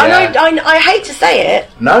things. Yeah. And I hate to say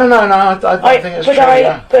it. No. I think it's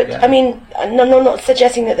true. I mean, I'm not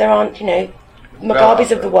suggesting that there aren't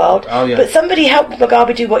Mugabes of the world. Oh, yeah. But somebody helped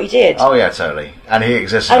Mugabe do what he did. Oh yeah, totally. And he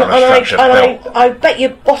existed on a structure built. I bet you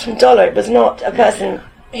bottom dollar it was not a person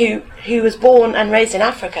who was born and raised in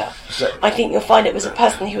Africa. So, I think you'll find it was a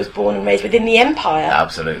person who was born and raised within the empire.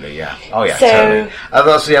 Absolutely, yeah. Oh, yeah, totally.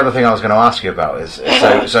 That's the other thing I was going to ask you about. Is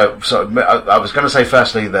so I was going to say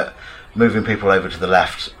firstly that moving people over to the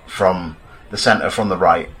left from the centre, from the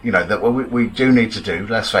right, that we do need to do.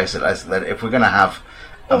 Let's face it. That if we're going to have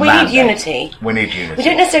we need unity. We need unity. We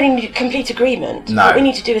don't necessarily need complete agreement. No. What we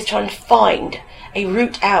need to do is try and find a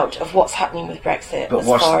route out of what's happening with Brexit. But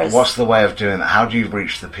what's the way of doing that? How do you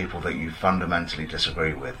reach the people that you fundamentally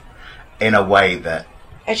disagree with in a way that...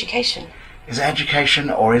 Education. Is it education,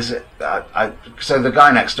 or is it... so the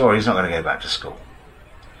guy next door, he's not going to go back to school.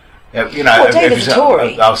 David's a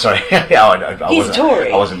Tory. Sorry. He's a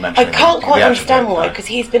Tory. I wasn't mentioning I can't quite understand why, because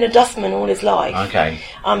he's been a dustman all his life. Okay.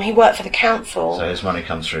 He worked for the council. So his money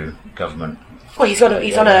comes through government. Well, he's on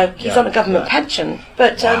a government pension,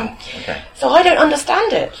 but so I don't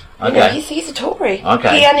understand it. Okay. He's a Tory.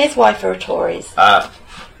 Okay. He and his wife are Tories.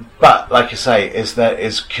 But like you say,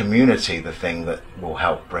 is community the thing that will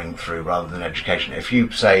help bring through rather than education? If you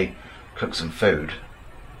say cook some food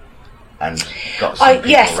and got some people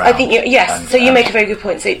yes, around, I think so you make a very good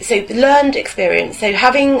point. So the learned experience. So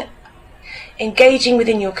engaging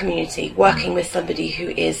within your community, working with somebody who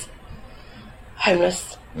is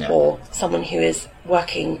homeless. Yeah. Or someone who is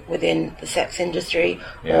working within the sex industry,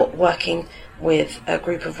 or working with a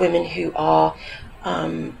group of women who are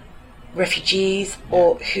refugees,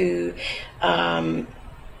 or who, I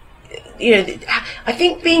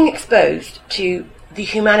think being exposed to the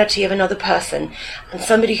humanity of another person and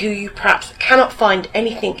somebody who you perhaps cannot find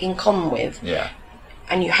anything in common with. Yeah.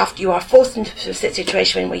 And you are forced into a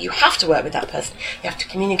situation where you have to work with that person. You have to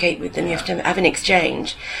communicate with them. You have to have an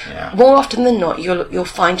exchange. Yeah. More often than not, you'll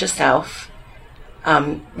find yourself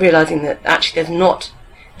realizing that actually there's not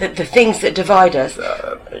that the things that divide us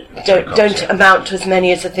don't amount to as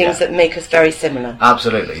many as the things that make us very similar.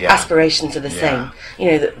 Absolutely, yeah. Aspirations are the same.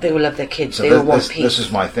 That they will love their kids. So they all want peace. This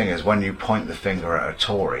is my thing: is when you point the finger at a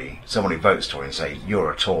Tory, someone who votes Tory, and say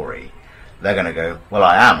you're a Tory, they're going to go, "Well,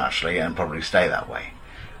 I am actually," and probably stay that way.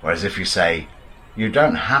 Whereas if you say, you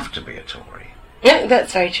don't have to be a Tory. Yeah,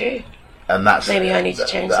 that's very true. And that's... Maybe I need to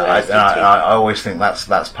change the way I always think that's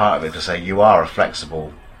part of it, to say you are a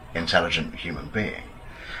flexible, intelligent human being.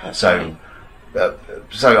 So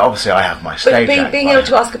obviously I have my stage. But being able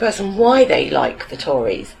to ask a person why they like the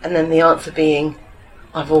Tories, and then the answer being,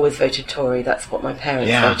 I've always voted Tory, that's what my parents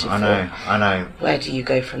voted for. Yeah, I know. Where do you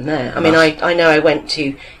go from there? I mean, I know I went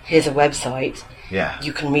to, here's a website... Yeah.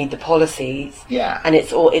 You can read the policies. Yeah. And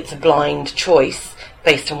it's a blind choice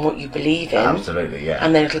based on what you believe in. Absolutely, yeah.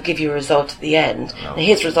 And then it'll give you a result at the end. No. And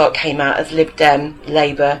his result came out as Lib Dem,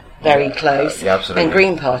 Labour, very close. Absolutely. And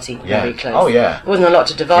Green Party, very close. Oh, yeah. There wasn't a lot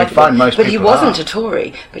to divide. You'd find most but he people wasn't a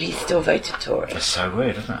Tory, but he still voted Tory. It's so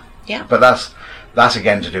weird, isn't it? Yeah. But that's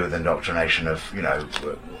again to do with indoctrination of,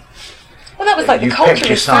 Well, that was like the culture of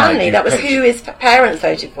his family. That was who his parents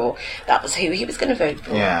voted for. That was who he was going to vote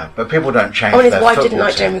for. Yeah, but people don't change. And his wife didn't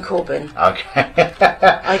like Jeremy Corbyn. Okay.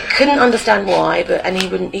 I couldn't understand why, and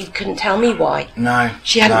he couldn't tell me why. No.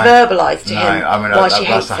 She hadn't verbalised to him why she hates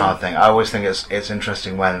him. That's the hard thing. I always think it's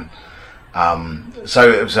interesting when.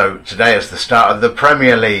 So today is the start of the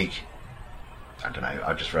Premier League I don't know.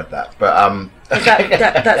 I just read that, but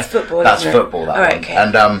that's football. That's isn't football. It? That all right, one. okay.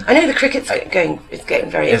 And I know the cricket's getting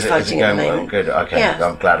very exciting at the moment. Good. Okay, yeah.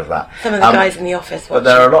 I'm glad of that. Some of the guys in the office. But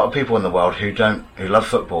there are a lot of people in the world who love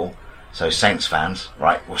football. So Saints fans,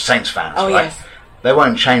 right? Well, Saints fans, right? Yes. They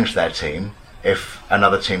won't change their team if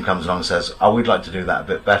another team comes along and says, "Oh, we'd like to do that a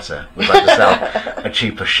bit better. We'd like to sell a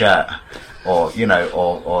cheaper shirt." Or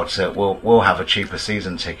we'll have a cheaper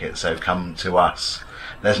season ticket, so come to us.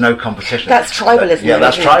 There's no competition. That's tribalism. Yeah,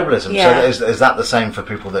 that's tribalism. Yeah. So is that the same for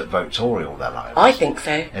people that vote Tory all their lives? I think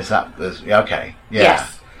so. Is that okay? Yeah.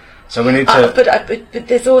 Yes. So we need to. But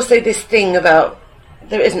there's also this thing about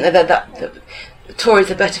that the Tories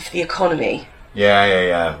are better for the economy.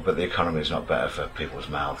 Yeah. But the economy is not better for people's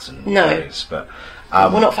mouths and bodies. But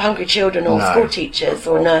well, not for hungry children or school teachers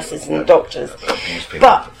or nurses and doctors.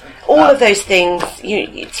 But all of those things,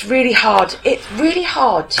 it's really hard. It's really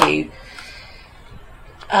hard to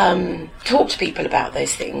talk to people about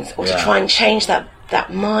those things, or to try and change that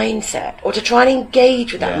mindset, or to try and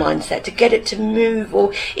engage with that mindset, to get it to move,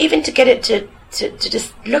 or even to get it to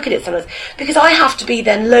just look at it sometimes. Because I have to be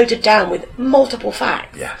then loaded down with multiple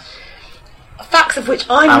facts. Yes. Facts of which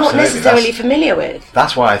I'm not necessarily familiar with.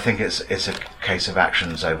 That's why I think it's a case of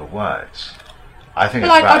actions over words. I think.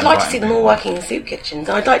 Well, I'd like to see them all working in soup kitchens.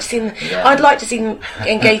 I'd like to see them. Yeah. I'd like to see them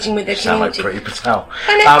engaging with their community. Sound like Priti Patel.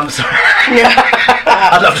 Sorry.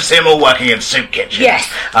 I'd love to see them all working in soup kitchens.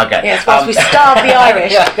 Yes. Okay. Yes. Whilst we starve the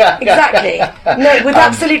Irish. Exactly. No, with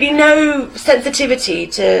absolutely no sensitivity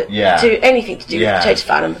to anything to do with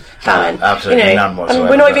potato famine. Absolutely none whatsoever.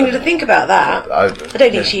 We're not even going to think about that. I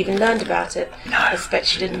don't think she even learned about it. No, I expect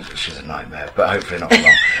she didn't. She's a nightmare, but hopefully not for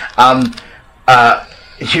long.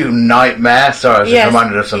 You nightmare! Sorry, I was just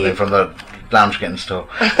reminded of something from the Lounge Kitten store.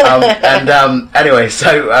 Anyway,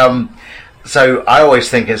 so I always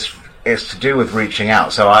think it's to do with reaching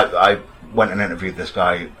out. So I went and interviewed this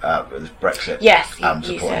guy, this Brexit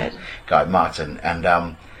supporting guy Martin, and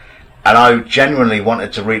I genuinely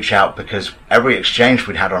wanted to reach out because every exchange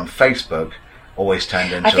we'd had on Facebook always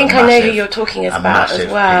turned into I know who you're talking about as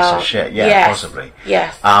well. Piece of shit. Yeah, possibly.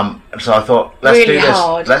 Yes. So I thought,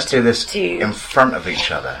 let's do this in front of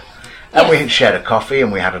each other. And we shared a coffee,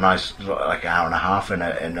 and we had a nice hour and a half in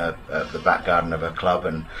the back garden of a club.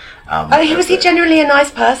 And was he generally a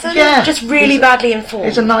nice person? Yeah, just really badly informed.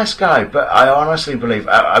 He's a nice guy, but I honestly believe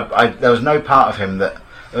there was no part of him there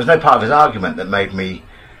was no part of his argument that made me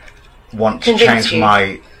want to change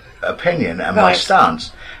my opinion and my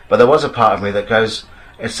stance. But there was a part of me that goes,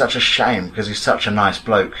 it's such a shame because he's such a nice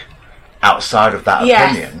bloke outside of that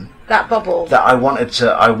opinion. That bubble. That I'd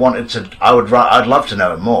love to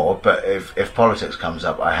know him more, but if politics comes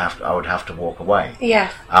up, I would have to walk away.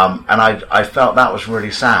 Yeah. And I felt that was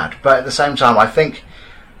really sad. But at the same time, I think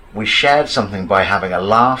we shared something by having a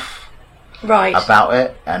laugh about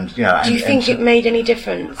it, and do you think it made any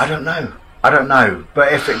difference? I don't know.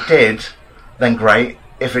 But if it did, then great.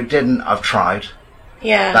 If it didn't, I've tried.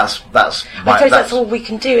 Yeah, I suppose that's all we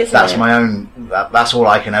can do, isn't it? That's my own. That's all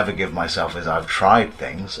I can ever give myself is I've tried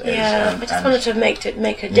things. I just wanted to make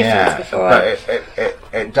a difference before. But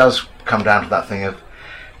it does come down to that thing of,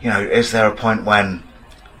 is there a point when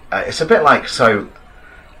it's a bit like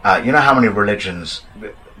you know how many religions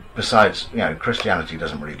besides Christianity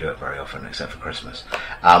doesn't really do it very often except for Christmas,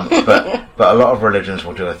 but a lot of religions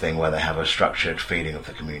will do a thing where they have a structured feeding of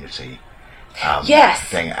the community.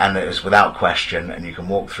 Thing, and it is without question, and you can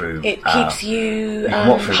walk through. It keeps you. can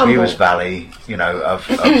walk through humble. Beavis Valley, of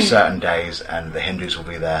certain days, and the Hindus will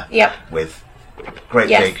be there. Yep. With great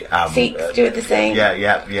big. Sikhs do it the same.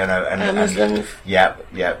 And Muslims.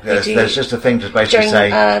 There's just a thing to basically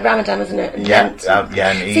during, say. Ramadan, isn't it? And Lent.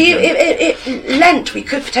 See, Lent. We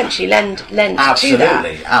could potentially lend to that.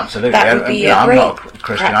 Absolutely. That would be I'm not a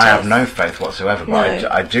Christian. practice. I have no faith whatsoever, but No.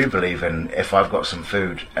 I do believe in if I've got some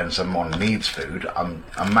food and someone needs food, I'm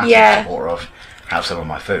a massive supporter of have some of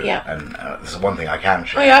my food. Yeah. And this is one thing I can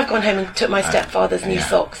share. Oh yeah, I've gone home and took my stepfather's new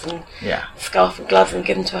socks and scarf and gloves and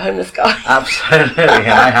given to a homeless guy. Absolutely,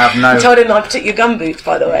 and I have no. I told him I took your gum boots,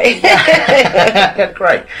 by the way.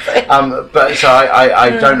 Great. But so I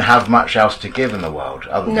don't have much else to give in the world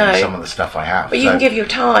other than some of the stuff I have. But you can give your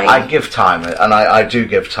time. I give time, and I do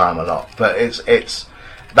give time a lot. But it's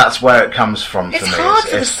that's where it comes from for me. It's hard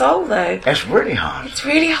for the soul, though. It's really hard. It's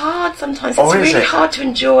really hard sometimes. It's really hard to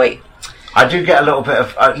enjoy. I do get a little bit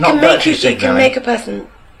of it can make a person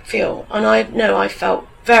feel, and I felt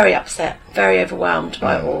very upset, very overwhelmed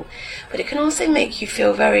by it all. But it can also make you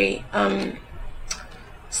feel very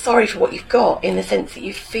sorry for what you've got, in the sense that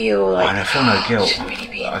you feel like I feel no guilt. I shouldn't really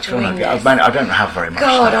be enjoying this. I don't have very much.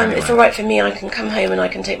 God, anyway. it's all right for me. I can come home and I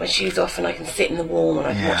can take my shoes off and I can sit in the warm and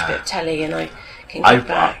I can watch a bit of telly and can give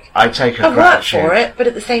back. I take a I work for it, but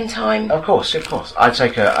at the same time, of course, I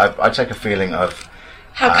take a feeling of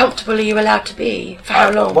how comfortable are you allowed to be for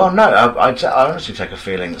how long? Well, no, I honestly take a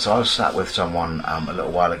feeling. So I was sat with someone a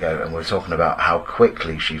little while ago, and we were talking about how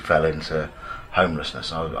quickly she fell into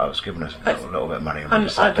homelessness. I was giving her a little bit of money. And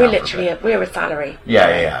we're a salary.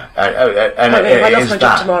 Yeah. And I lost my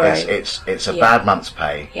job tomorrow. It's a bad month's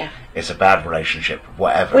pay. Yeah. It's a bad relationship.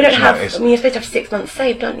 Whatever. We don't have. You're supposed to have 6 months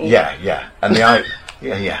saved, don't you? Yeah. And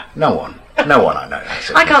no one I know.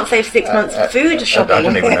 I can't save 6 months for food shopping. I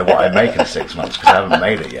don't even know what I make in 6 months because I haven't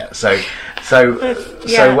made it yet. So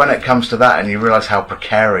when it comes to that, and you realise how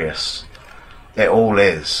precarious it all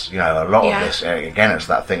is, a lot of this. Again, it's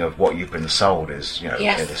that thing of what you've been sold is,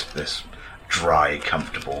 this dry,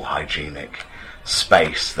 comfortable, hygienic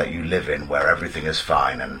space that you live in where everything is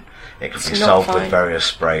fine and it can be solved with various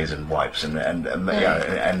sprays and wipes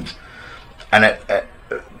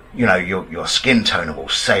your skin toner will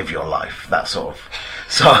save your life, that sort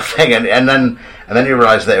of thing, and then you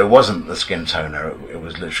realise that it wasn't the skin toner; it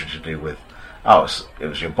was literally to do with it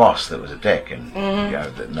was your boss that was a dick, and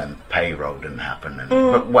and then payroll didn't happen,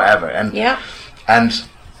 but whatever, and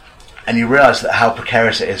you realise that how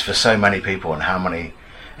precarious it is for so many people,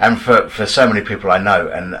 and for so many people I know,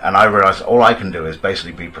 and I realise all I can do is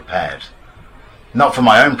basically be prepared, not for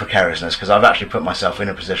my own precariousness, because I've actually put myself in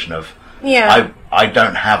a position of. Yeah. I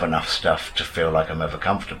don't have enough stuff to feel like I'm ever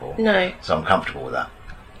comfortable. No. So I'm comfortable with that.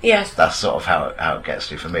 Yes. That's sort of how it gets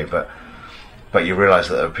to for me. But you realise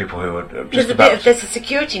that there are people who are just there's a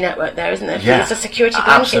security network there, isn't there? Yeah. It's a security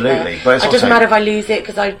blanket. Absolutely. There. But it doesn't matter if I lose it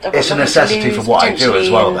because I've got it's a necessity for what I do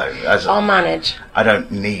as well, though. I'll manage. I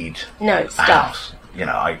don't need a house.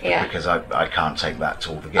 Because I can't take that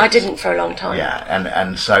to all the gigs. I didn't for a long time. Yeah,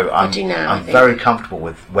 and so I'm very comfortable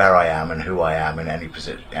with where I am and who I am in any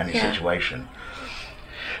situation.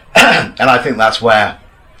 And I think that's where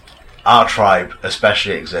our tribe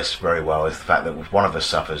especially exists very well, is the fact that if one of us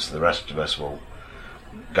suffers, the rest of us will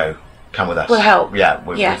come with us. We'll help. Yeah,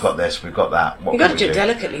 we've got this, we've got that. You've got to do it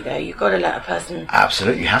delicately, though. You've got to let a person...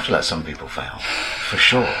 Absolutely, you have to let some people fail, for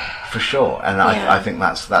sure. And I think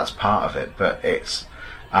that's part of it. But it's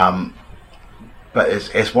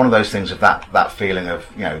one of those things of that feeling of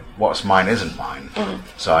what's mine isn't mine,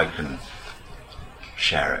 so I can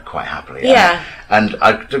share it quite happily. Yeah. And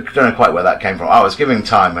I don't know quite where that came from. I was giving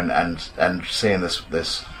time and seeing this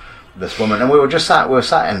woman, and we were sat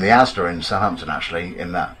in the Asda in Southampton, actually,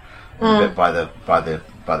 in that bit by the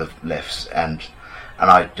lifts, and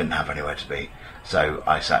I didn't have anywhere to be, so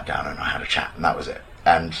I sat down and I had a chat, and that was it.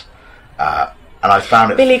 And I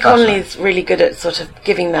found it. Billy Connolly's really good at sort of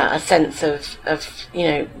giving that a sense of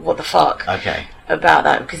what the fuck. Okay. About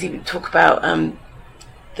that, because he would talk about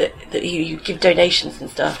that you give donations and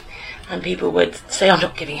stuff, and people would say, "I'm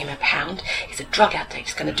not giving him £1. He's a drug addict.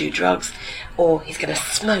 He's going to do drugs, or he's going to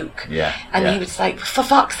smoke." Yeah. And he was like, "For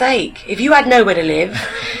fuck's sake! If you had nowhere to live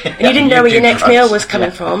and you didn't know where your next meal was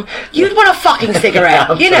coming from, you'd want a fucking cigarette,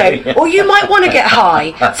 or you might want to get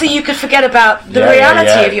high so you could forget about the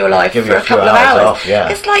reality of your life for a couple of hours." Off,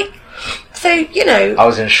 It's like. So, I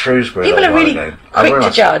was in Shrewsbury. People are really quick to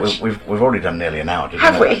judge. We've already done nearly an hour, didn't we?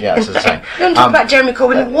 Have we? Yeah, it's the same. You want to talk about Jeremy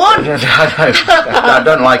Corbyn? One? I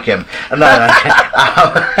don't like him. No.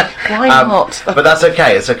 Why not? But that's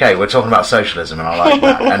okay. It's okay. We're talking about socialism, and I like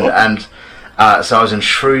that. So I was in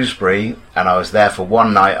Shrewsbury, and I was there for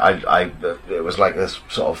one night. It was like this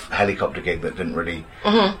sort of helicopter gig that didn't really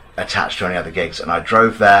attach to any other gigs. And I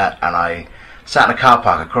drove there, and I sat in a car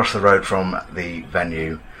park across the road from the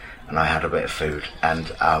venue, and I had a bit of food, and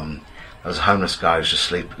there was a homeless guy who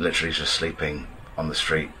was literally just sleeping on the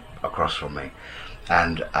street across from me,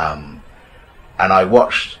 and I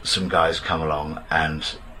watched some guys come along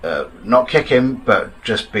and not kick him, but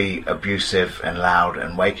just be abusive and loud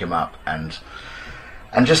and wake him up and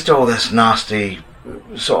just do all this nasty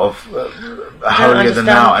sort of holier than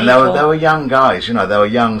thou. And they were young guys, they were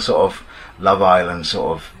young sort of Love Island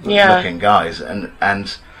sort of looking guys, and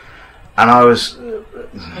I was.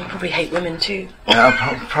 They probably hate women too.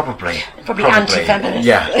 Probably. Probably anti-feminist.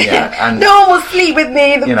 Yeah. And no one will sleep with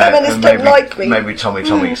me. The feminists don't like me. Maybe Tommy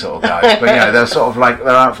sort of guys, but they're sort of like they're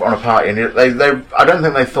out on a party, and they I don't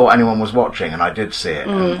think they thought anyone was watching, and I did see it,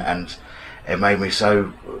 and it made me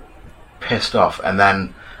so pissed off. And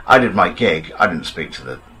then I did my gig. I didn't speak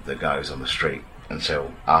to the guys on the street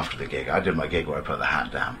until after the gig. I did my gig where I put the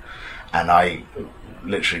hat down, and I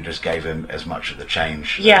literally just gave him as much of the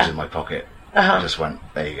change that was in my pocket. I just went,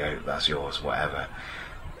 there you go, that's yours, whatever.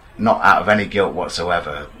 Not out of any guilt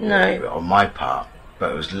whatsoever on my part,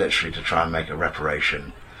 but it was literally to try and make a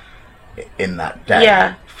reparation in that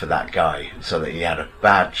day for that guy, so that he had a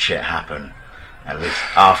bad shit happen, At least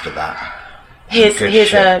after that. Here's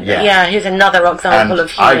another example of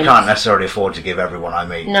humans. I can't necessarily afford to give everyone I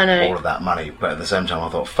meet all of that money, but at the same time I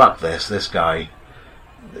thought, fuck this guy,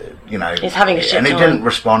 he's having a shit and he time. didn't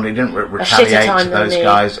respond, he didn't retaliate to those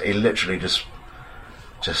guys, he literally just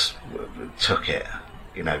took it,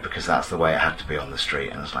 because that's the way it had to be on the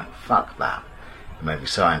street, and it's like, fuck that. It made me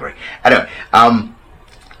so angry. Anyway,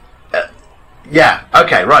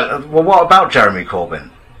 okay, right, well, what about Jeremy Corbyn?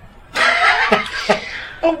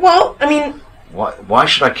 Well, I mean... Why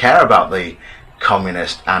should I care about the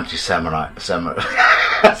communist anti-Semite? Sorry.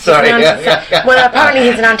 Well, apparently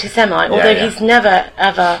he's an anti-Semite, although he's never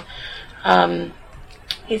ever...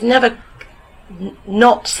 he's never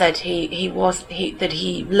not said that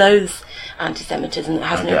he loathes anti-Semitism, that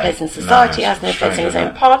has no place in society, has no place in his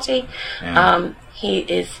own party. Yeah.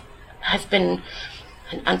 He has been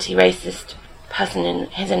an anti-racist person in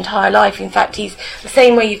his entire life. In fact, he's the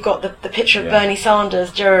same way you've got the picture of Bernie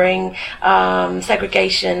Sanders during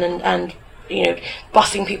segregation and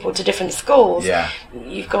busing people to different schools. Yeah.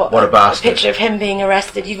 You've got a picture of him being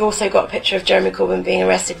arrested. You've also got a picture of Jeremy Corbyn being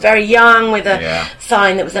arrested very young with a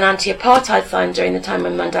sign that was an anti-apartheid sign during the time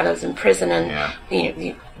when Mandela was in prison and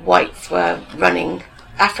the whites were running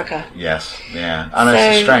Africa. Yes, yeah. And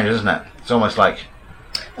it's strange, isn't it? It's almost like...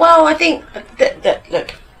 Well, I think that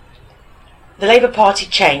look, the Labour Party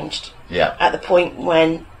changed at the point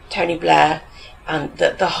when Tony Blair and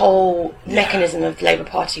the whole mechanism of the Labour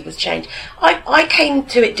Party was changed. I came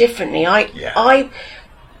to it differently.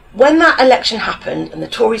 When that election happened and the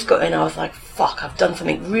Tories got in, I was like, fuck, I've done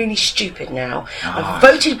something really stupid now. I've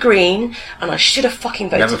voted Green and I should have fucking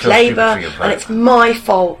voted Labour, and it's my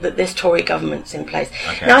fault that this Tory government's in place.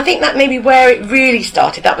 Okay. Now I think that may be where it really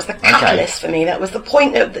started. That was the catalyst for me. That was the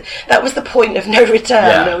point of no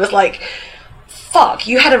return. Yeah. I was like, fuck,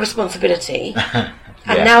 you had a responsibility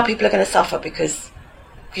and now people are going to suffer because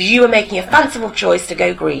you were making a fanciful choice to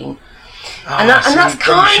go Green. And that's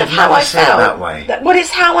kind of how I felt. That way.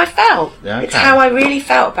 It's how I felt. Yeah, okay. It's how I really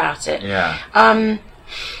felt about it. Yeah.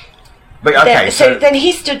 But okay. Then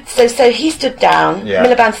he stood. So he stood down. Yeah.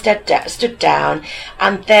 Miliband stood down,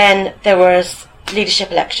 and then there was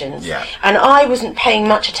leadership elections. Yeah. And I wasn't paying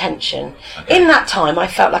much attention. Okay. In that time, I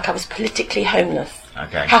felt like I was politically homeless.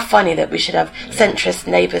 Okay. How funny that we should have centrist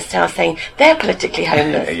neighbours now saying they're politically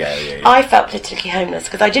homeless. Yeah. I felt politically homeless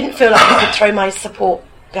because I didn't feel like I could throw my support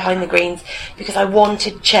behind the Greens because I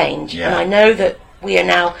wanted change. And I know that we are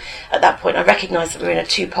now at that point. I recognise that we're in a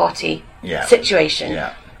two-party situation,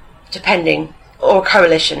 or a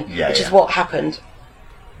coalition, which is what happened.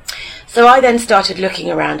 So I then started looking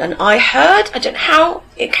around, and I heard, I don't know how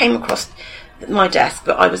it came across my desk,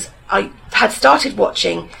 but I had started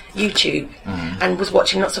watching YouTube and was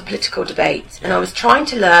watching lots of political debates, and I was trying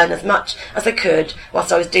to learn as much as I could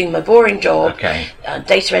whilst I was doing my boring job,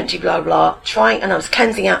 data entry, blah blah, and I was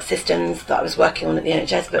cleansing out systems that I was working on at the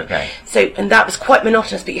NHS. And that was quite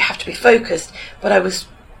monotonous, but you have to be focused. But I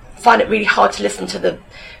find it really hard to listen to the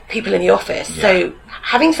people in the office. Yeah. So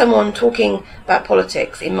having someone talking about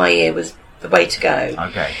politics in my ear was the way to go.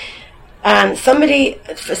 Okay. And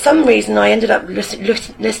for some reason, I ended up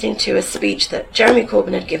listening to a speech that Jeremy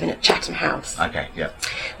Corbyn had given at Chatham House. Okay, yeah.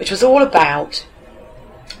 Which was all about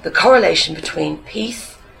the correlation between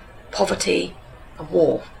peace, poverty, and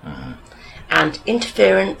war. Mm-hmm. And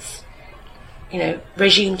interference,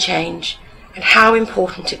 regime change, and how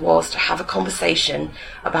important it was to have a conversation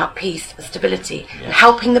about peace and stability, and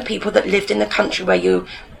helping the people that lived in the country where you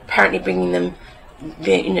apparently bringing them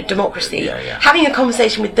democracy, having a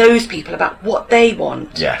conversation with those people about what they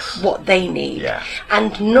want, what they need,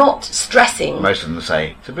 and not stressing. Most of them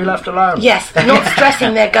say to be left alone. Yes, not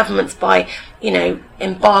stressing their governments by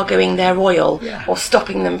embargoing their oil or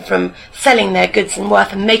stopping them from selling their goods and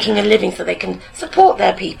worth and making a living so they can support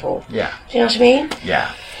their people. Yeah, do you know what I mean?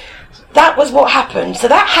 Yeah. That was what happened. So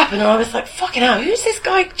that happened, and I was like, fucking hell, who's this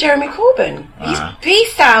guy, Jeremy Corbyn?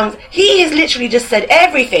 He has literally just said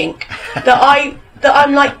everything that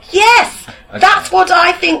I'm like, yes, that's what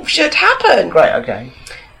I think should happen. Great, okay.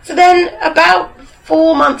 So then, about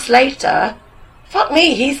 4 months later, fuck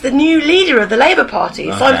me, he's the new leader of the Labour Party.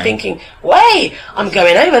 Okay. So I'm thinking, wait, I'm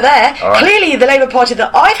going over there. Right. Clearly the Labour Party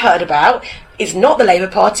that I've heard about is not the Labour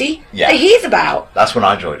Party that he's about. That's when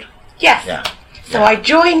I joined. Yes. Yeah. So I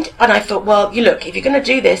joined, and I thought, well, if you're going to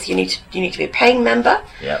do this, you need to be a paying member.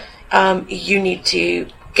 Yeah. You need to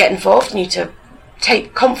get involved. You need to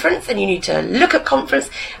take conference, and you need to look at conference,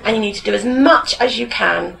 and you need to do as much as you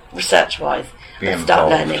can research-wise and start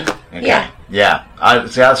learning. Okay. Yeah.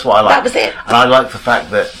 That's what I like. That was it. And I like the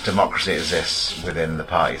fact that democracy exists within the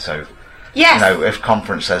party. So Yes. If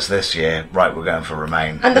conference says this year, right, we're going for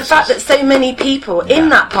Remain. And the fact that so many people in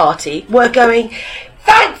that party were going,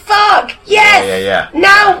 thank fuck, yes. Yeah.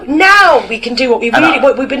 Now we can do what we've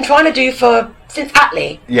been trying to do since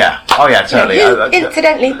Attlee. Yeah. Oh yeah, totally. Who,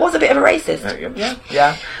 incidentally, was a bit of a racist.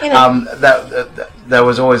 Yeah. There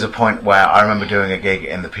was always a point where I remember doing a gig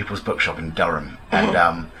in the People's Bookshop in Durham,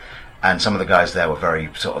 and some of the guys there were very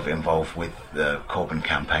sort of involved with the Corbyn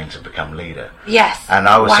campaign to become leader. Yes. And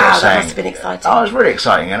I was sort of saying, that must have been exciting. Oh, it was really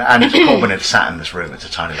exciting. And Corbyn had sat in this room, it's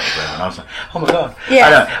a tiny little room, and I was like, oh my God.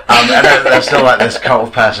 Yeah. I know there's still like this cult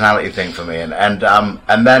of personality thing for me. And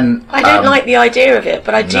then... I don't like the idea of it,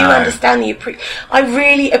 but I do understand I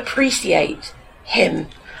really appreciate him.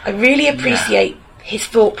 I really appreciate his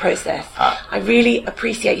thought process. I really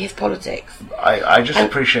appreciate his politics. I just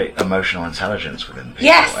appreciate emotional intelligence within people.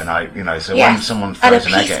 Yes. And when someone throws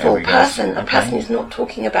an egg at him, a person who's not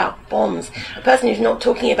talking about bombs, a person who's not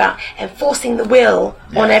talking about enforcing the will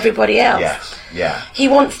on everybody else. Yes. Yeah. He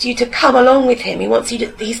wants you to come along with him.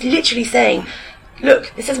 He's literally saying,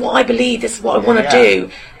 look, this is what I believe, this is what I want to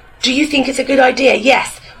do. Do you think it's a good idea?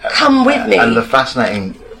 Yes. Come with me. And the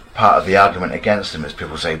fascinating part of the argument against him is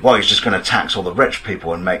people say, well, he's just going to tax all the rich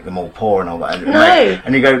people and make them all poor and all that.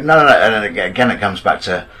 And you go, no. And again, it comes back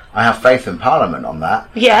to, I have faith in Parliament on that.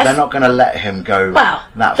 Yes. They're not going to let him go that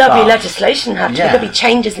far. There'll be legislation, there'll be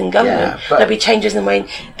changes in government, there'll be changes in the way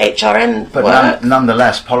HRM works.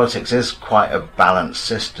 Nonetheless, politics is quite a balanced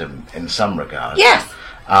system in some regards. Yes.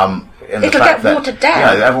 It'll get watered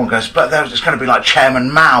down. Everyone goes, but it's going to be like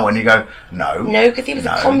Chairman Mao, and you go, no, because he was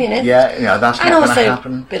a communist. Yeah, that's not going to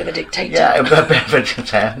happen. A bit of a dictator. Yeah, a bit of a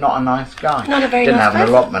dictator. Not a nice guy. Not a very Didn't nice have an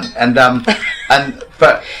allotment,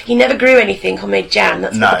 but he never grew anything or made jam.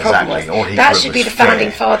 That's what the problem was. That should be the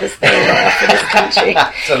founding fathers thing for this country.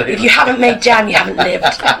 Absolutely. If you haven't made jam, you haven't lived.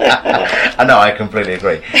 I know, I completely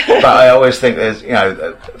agree. But I always think there's,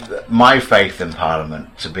 my faith in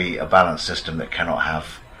Parliament to be a balanced system that cannot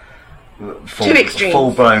have two extremes.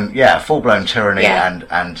 Full-blown tyranny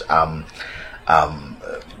and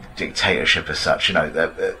dictatorship as such.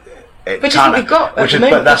 Which is what we've got.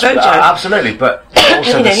 Absolutely. But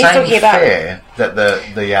also the same fear that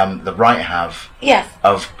the right have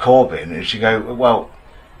of Corbyn is, you go, well,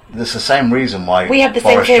 there's the same reason why we have the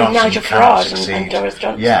Boris same fear of Johnson Nigel Farage and Doris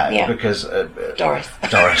Johnson. Yeah, because Doris,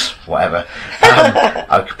 whatever.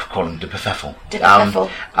 I could call him Dipperfeffel.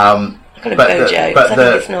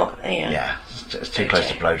 It's not. Yeah, it's too close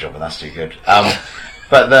to blowjob, and that's too good.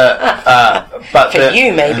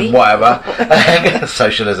 You maybe whatever.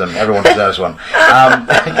 Socialism, everyone deserves one.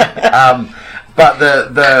 But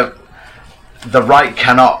the right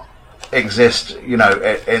cannot exist,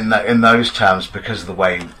 in those terms because of the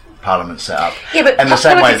way Parliament's set up. Yeah, but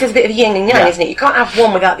politics is a bit of yin and yang, isn't it? You can't have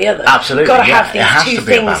one without the other. Absolutely, you've got to have these two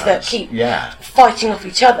things that keep fighting off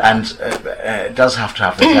each other. And it does have to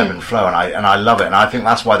have this ebb and flow, and I love it, and I think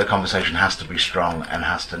that's why the conversation has to be strong and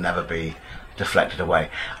has to never be deflected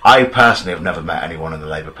away. I personally have never met anyone in the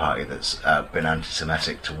Labour Party that's been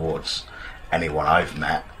anti-Semitic towards anyone I've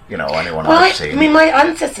met. Anyone I've seen. I mean, my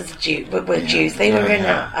ancestors were Jews. They were in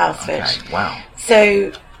Auschwitz. Okay. Wow.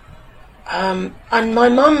 So, and my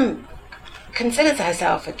mum considers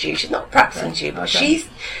herself a Jew. She's not a practicing Jew, but she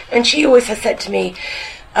always has said to me,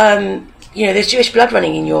 there's Jewish blood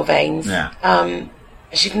running in your veins. Yeah.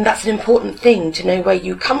 She thinks that's an important thing to know where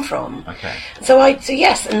you come from. Okay. So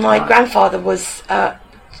yes, and my grandfather was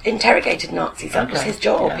interrogated Nazis. That was his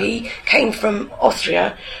job. Yeah. He came from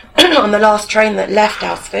Austria on the last train that left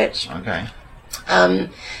Auschwitz. Okay.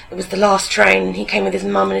 It was the last train. He came with his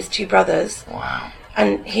mum and his two brothers. Wow.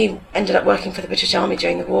 And he ended up working for the British Army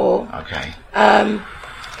during the war. Okay. But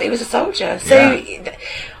he was a soldier. So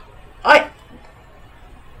I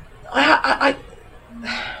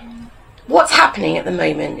what's happening at the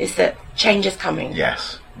moment is that change is coming.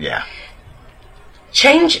 Yes. Yeah.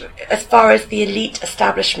 Change as far as the elite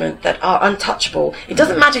establishment that are untouchable. It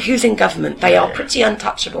doesn't matter who's in government. They are pretty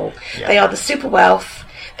untouchable. Yeah. They are the super wealth.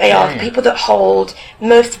 They are the people that hold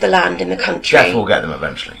most of the land in the country. Death will get them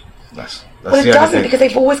eventually. That's it doesn't, because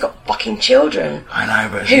they've always got fucking children. I know,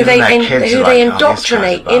 but who they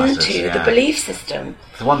indoctrinate into the belief system.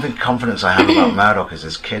 The one thing confidence I have about Murdoch is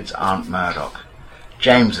his kids aren't Murdoch.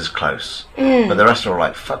 James is close, but the rest are all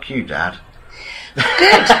like, fuck you, Dad.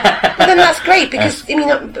 Good. Well, then that's great, because,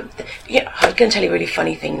 I'm going to tell you a really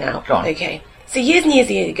funny thing now. Go on. Okay. So years and years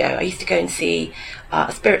ago, I used to go and see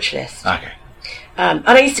a spiritualist. Okay. And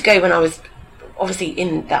I used to go when I was obviously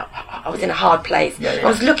in that, I was in a hard place. Yeah, yeah. I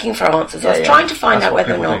was looking for answers. I was trying to find out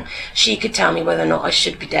whether or not she could tell me whether or not I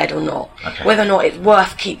should be dead or not. Okay. Whether or not it's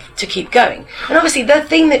worth to keep going. And obviously the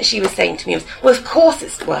thing that she was saying to me was, well, of course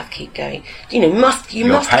it's worth keep going. You know, you must keep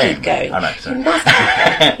going. I know, sorry. You must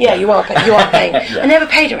keep going. Yeah, you are paying. I never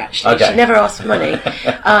paid her, actually. Okay. She never asked for money.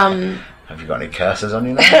 Have you got any curses on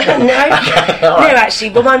you now? No,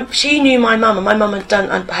 actually. Well, she knew my mum, and my mum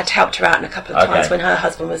had helped her out in a couple of times when her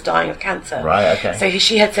husband was dying of cancer. Right. Okay. So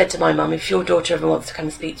she had said to my mum, if your daughter ever wants to come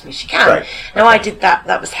and speak to me, she can. Right. Now I did that.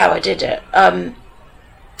 That was how I did it. And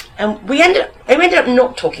we ended up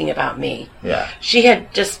not talking about me. Yeah. She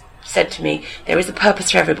had just said to me, there is a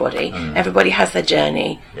purpose for everybody. Everybody has their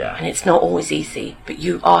journey, and it's not always easy, but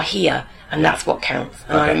you are here, and that's what counts.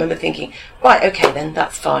 And I remember thinking, right, okay, then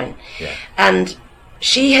that's fine. Yeah. And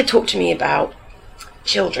she had talked to me about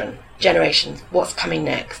children, generations, what's coming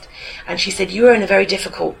next. And she said, you are in a very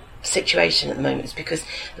difficult situation at the moment. It's because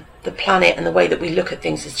the planet and the way that we look at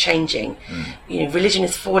things is changing. You know, religion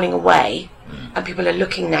is falling away, and people are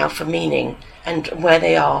looking now for meaning and where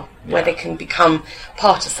they are, where they can become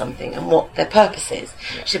part of something and what their purpose is.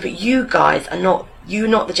 She said, but you guys are not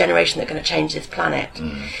the generation that are going to change this planet.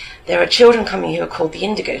 There are children coming who are called the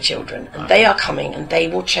Indigo Children, and they are coming and they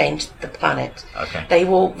will change the planet. Okay. They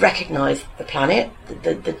will recognise the planet,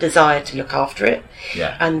 the desire to look after it,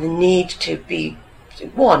 and the need to be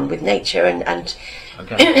one with nature and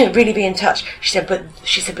really be in touch. She said, but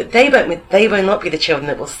they will not be the children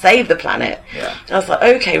that will save the planet. Yeah. And I was like,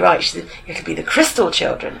 okay, right. She said, it could be the Crystal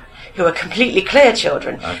Children, who are completely clear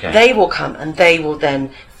children. Okay. They will come and they will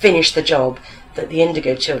then finish the job that the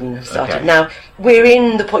Indigo Children have started. Okay. Now we're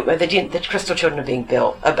in the point where the Crystal Children are being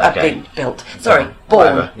built. Sorry, born.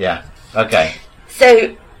 Whatever. Yeah. Okay.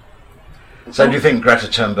 So do you think Greta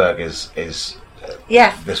Thunberg is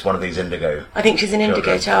yes, this one of these indigo? I think she's an indigo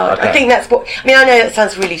children? child. Okay. I think that's what. I mean, I know that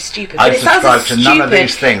sounds really stupid, but I it sounds as subscribe to none of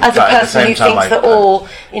these things, as a but at the person same who time thinks that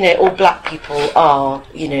all black people are,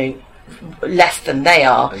 less than they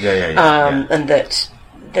are, and that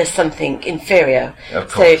there's something inferior.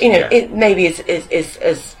 Of course, so it maybe is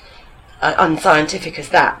as unscientific as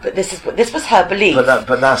that, but this was her belief.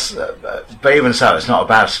 But even so, it's not a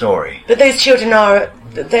bad story. But those children are.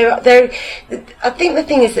 I think the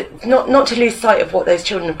thing is that not to lose sight of what those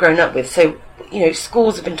children have grown up with. So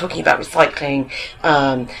schools have been talking about recycling,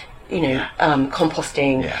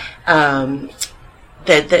 composting. Yeah.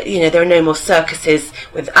 There are no more circuses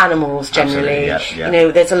with animals generally. Absolutely,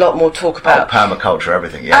 yeah. There's a lot more talk about permaculture,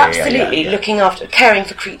 everything. Absolutely, looking after, caring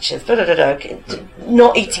for creatures,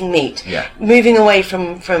 not eating meat, moving away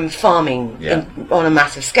from farming on a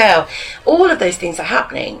massive scale. All of those things are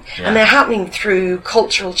happening, and they're happening through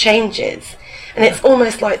cultural changes. And it's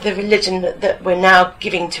almost like the religion that we're now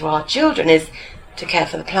giving to our children is to care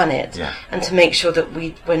for the planet and to make sure that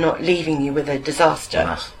we're not leaving you with a disaster. Well,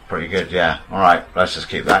 that's pretty good, yeah. All right, let's just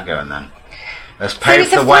keep that going then. Let's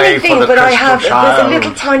pave the way for the but Crystal Child. There's a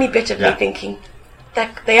little tiny bit of me thinking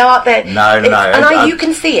that they are there. No. You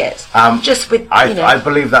can see it. Just with I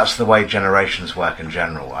believe that's the way generations work in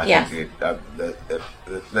general. I think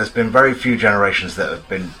there's been very few generations that have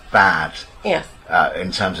been bad. Yes.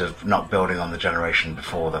 In terms of not building on the generation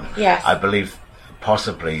before them. Yes. I believe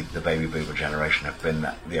possibly the baby boomer generation have been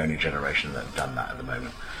the only generation that have done that at the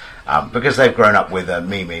moment, because they've grown up with a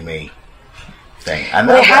me thing, and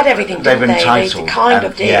they had everything. They've been entitled, they kind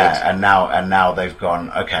of did. Yeah, and now they've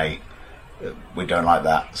gone, okay, we don't like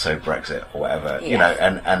that, so Brexit or whatever,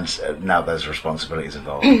 and now there's responsibilities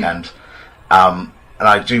involved, and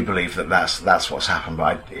I do believe that's what's happened.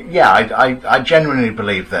 But I genuinely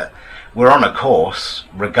believe that we're on a course,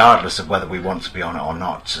 regardless of whether we want to be on it or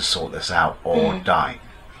not, to sort this out or die.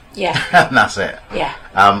 Yeah. And that's it. Yeah.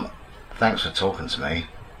 Thanks for talking to me.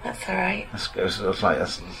 That's all right. That's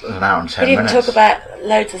an hour and 10 minutes. We didn't talk about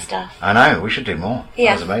loads of stuff. I know, we should do more. Yeah.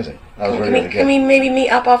 That was amazing. That was really good. Can we maybe meet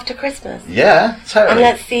up after Christmas? Yeah, totally. And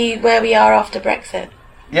let's see where we are after Brexit.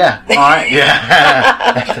 Yeah, all right,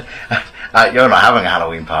 yeah. You're not having a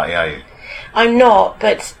Halloween party, are you? I'm not,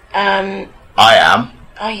 but... I am.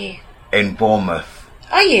 Are you? In Bournemouth.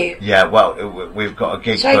 Are you? Yeah, well, we've got a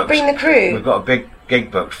gig booked. Should I bring the crew? We've got a big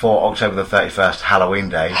gig booked for October the 31st, Halloween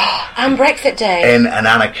Day. And Brexit Day. In an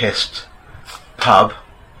anarchist pub,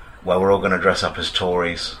 where we're all going to dress up as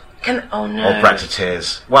Tories. Oh no. Or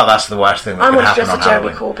Brexiteers. Well, that's the worst thing that could happen on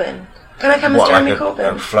Halloween. I want to dress as Jeremy Corbyn. Can I come as Jeremy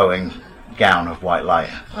Corbyn? A flowing gown of white light.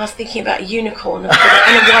 I was thinking about a unicorn and a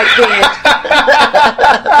white beard.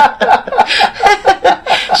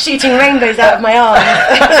 Shooting rainbows out of my arms.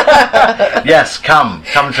 Yes, come to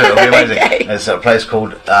it. It'll be amazing. Okay. There's a place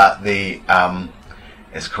called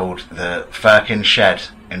it's called the Firkin Shed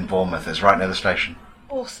in Bournemouth. It's right near the station.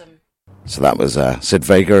 Awesome. So that was Sid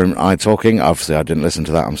Vega and I talking. Obviously, I didn't listen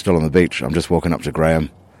to that. I'm still on the beach. I'm just walking up to Graham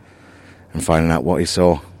and finding out what he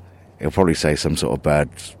saw. He'll probably say some sort of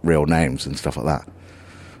birds' real names and stuff like that.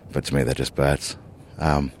 But to me, they're just birds.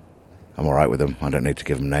 I'm all right with them. I don't need to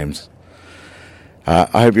give them names.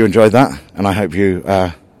 I hope you enjoyed that, and I hope you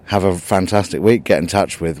have a fantastic week. Get in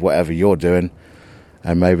touch with whatever you're doing,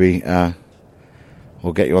 and maybe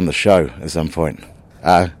we'll get you on the show at some point.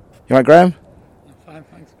 You right, Graham? I'm fine,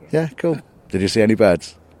 thanks, Graham. Yeah, cool. Did you see any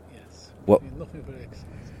birds? Yes. What? Nothing very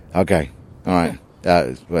exciting. Okay, all right.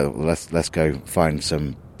 Well, let's go find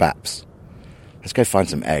some baps. Let's go find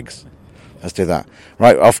some eggs. Let's do that.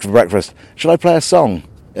 Right, off to breakfast. Should I play a song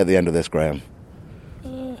at the end of this, Graham? Yeah,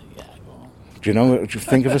 go on. Do you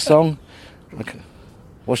think of a song? Okay.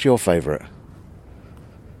 What's your favourite?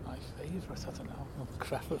 My favourite? I don't know. I'm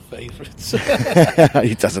crap at favourites.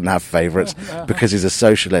 He doesn't have favourites because he's a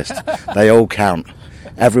socialist. They all count.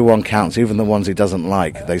 Everyone counts, even the ones he doesn't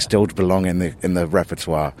like. They still belong in the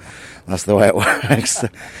repertoire. That's the way it works.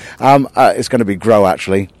 It's going to be Grow,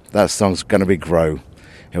 actually. That song's going to be Grow.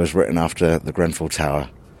 It was written after the Grenfell Tower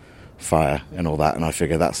fire and all that, and I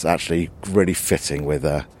figure that's actually really fitting with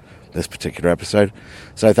this particular episode.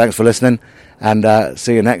 So thanks for listening, and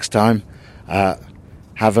see you next time.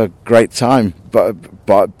 Have a great time.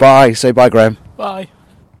 Bye. Say bye, Graham. Bye.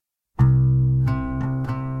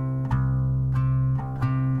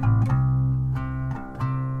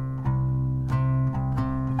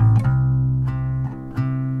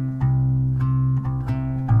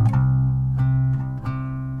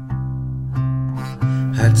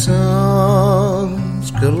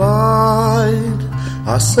 Atoms collide,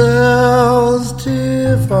 ourselves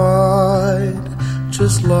divide,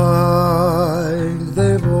 just like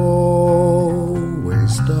they've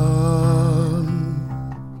always done.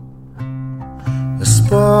 A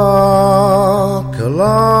spark, a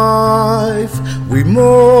life, we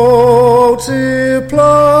multiply.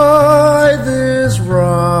 This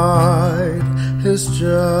ride has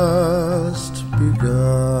just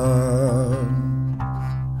begun.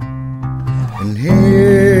 And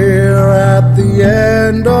here at the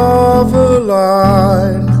end of a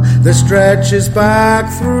line that stretches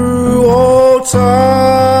back through all time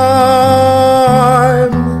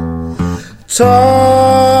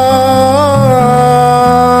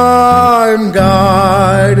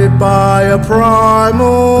guided by a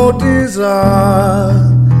primal desire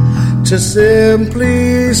to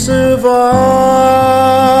simply survive.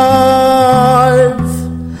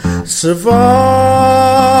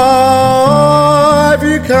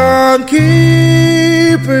 You can't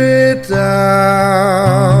keep it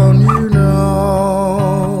down, you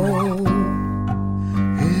know.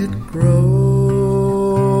 It grows.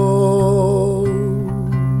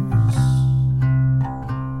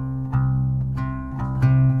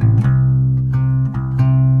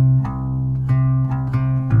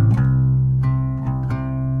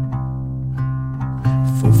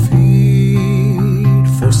 For feed,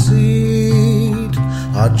 for seed,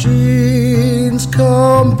 our genes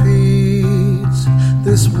compete.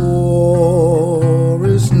 This war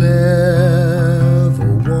is never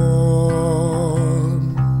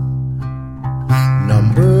won.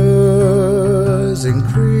 Numbers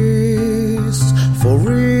increase for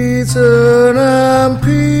reason and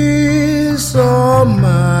peace. Our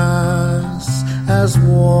mass as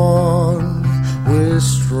one, we're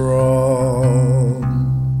strong.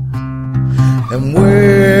 And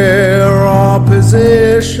where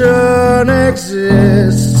opposition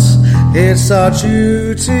exists, it's our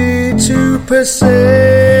duty to persist,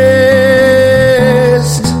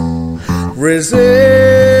 resist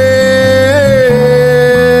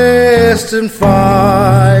and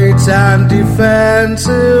fight and defend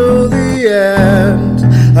till the end.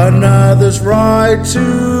 Another's right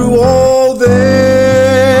to all this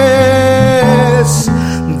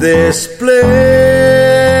bliss,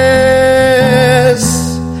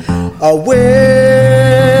 a wish,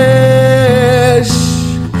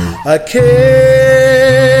 a kiss.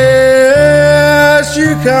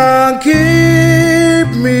 You can't keep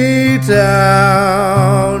me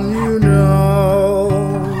down, you know,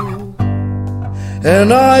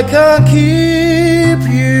 and I can't keep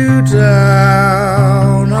you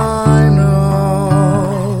down, I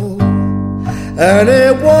know, and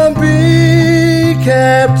it won't be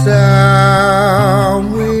kept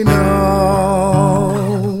down, we know.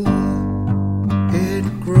 It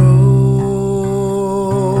grows.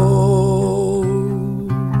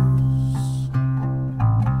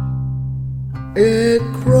 It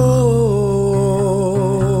grows.